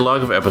complete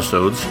catalog of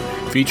episodes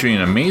featuring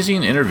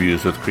amazing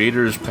interviews with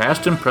creators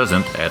past and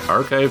present at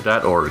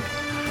archive.org.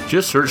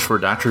 Just search for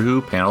Doctor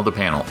Who Panel to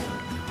Panel.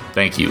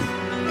 Thank you.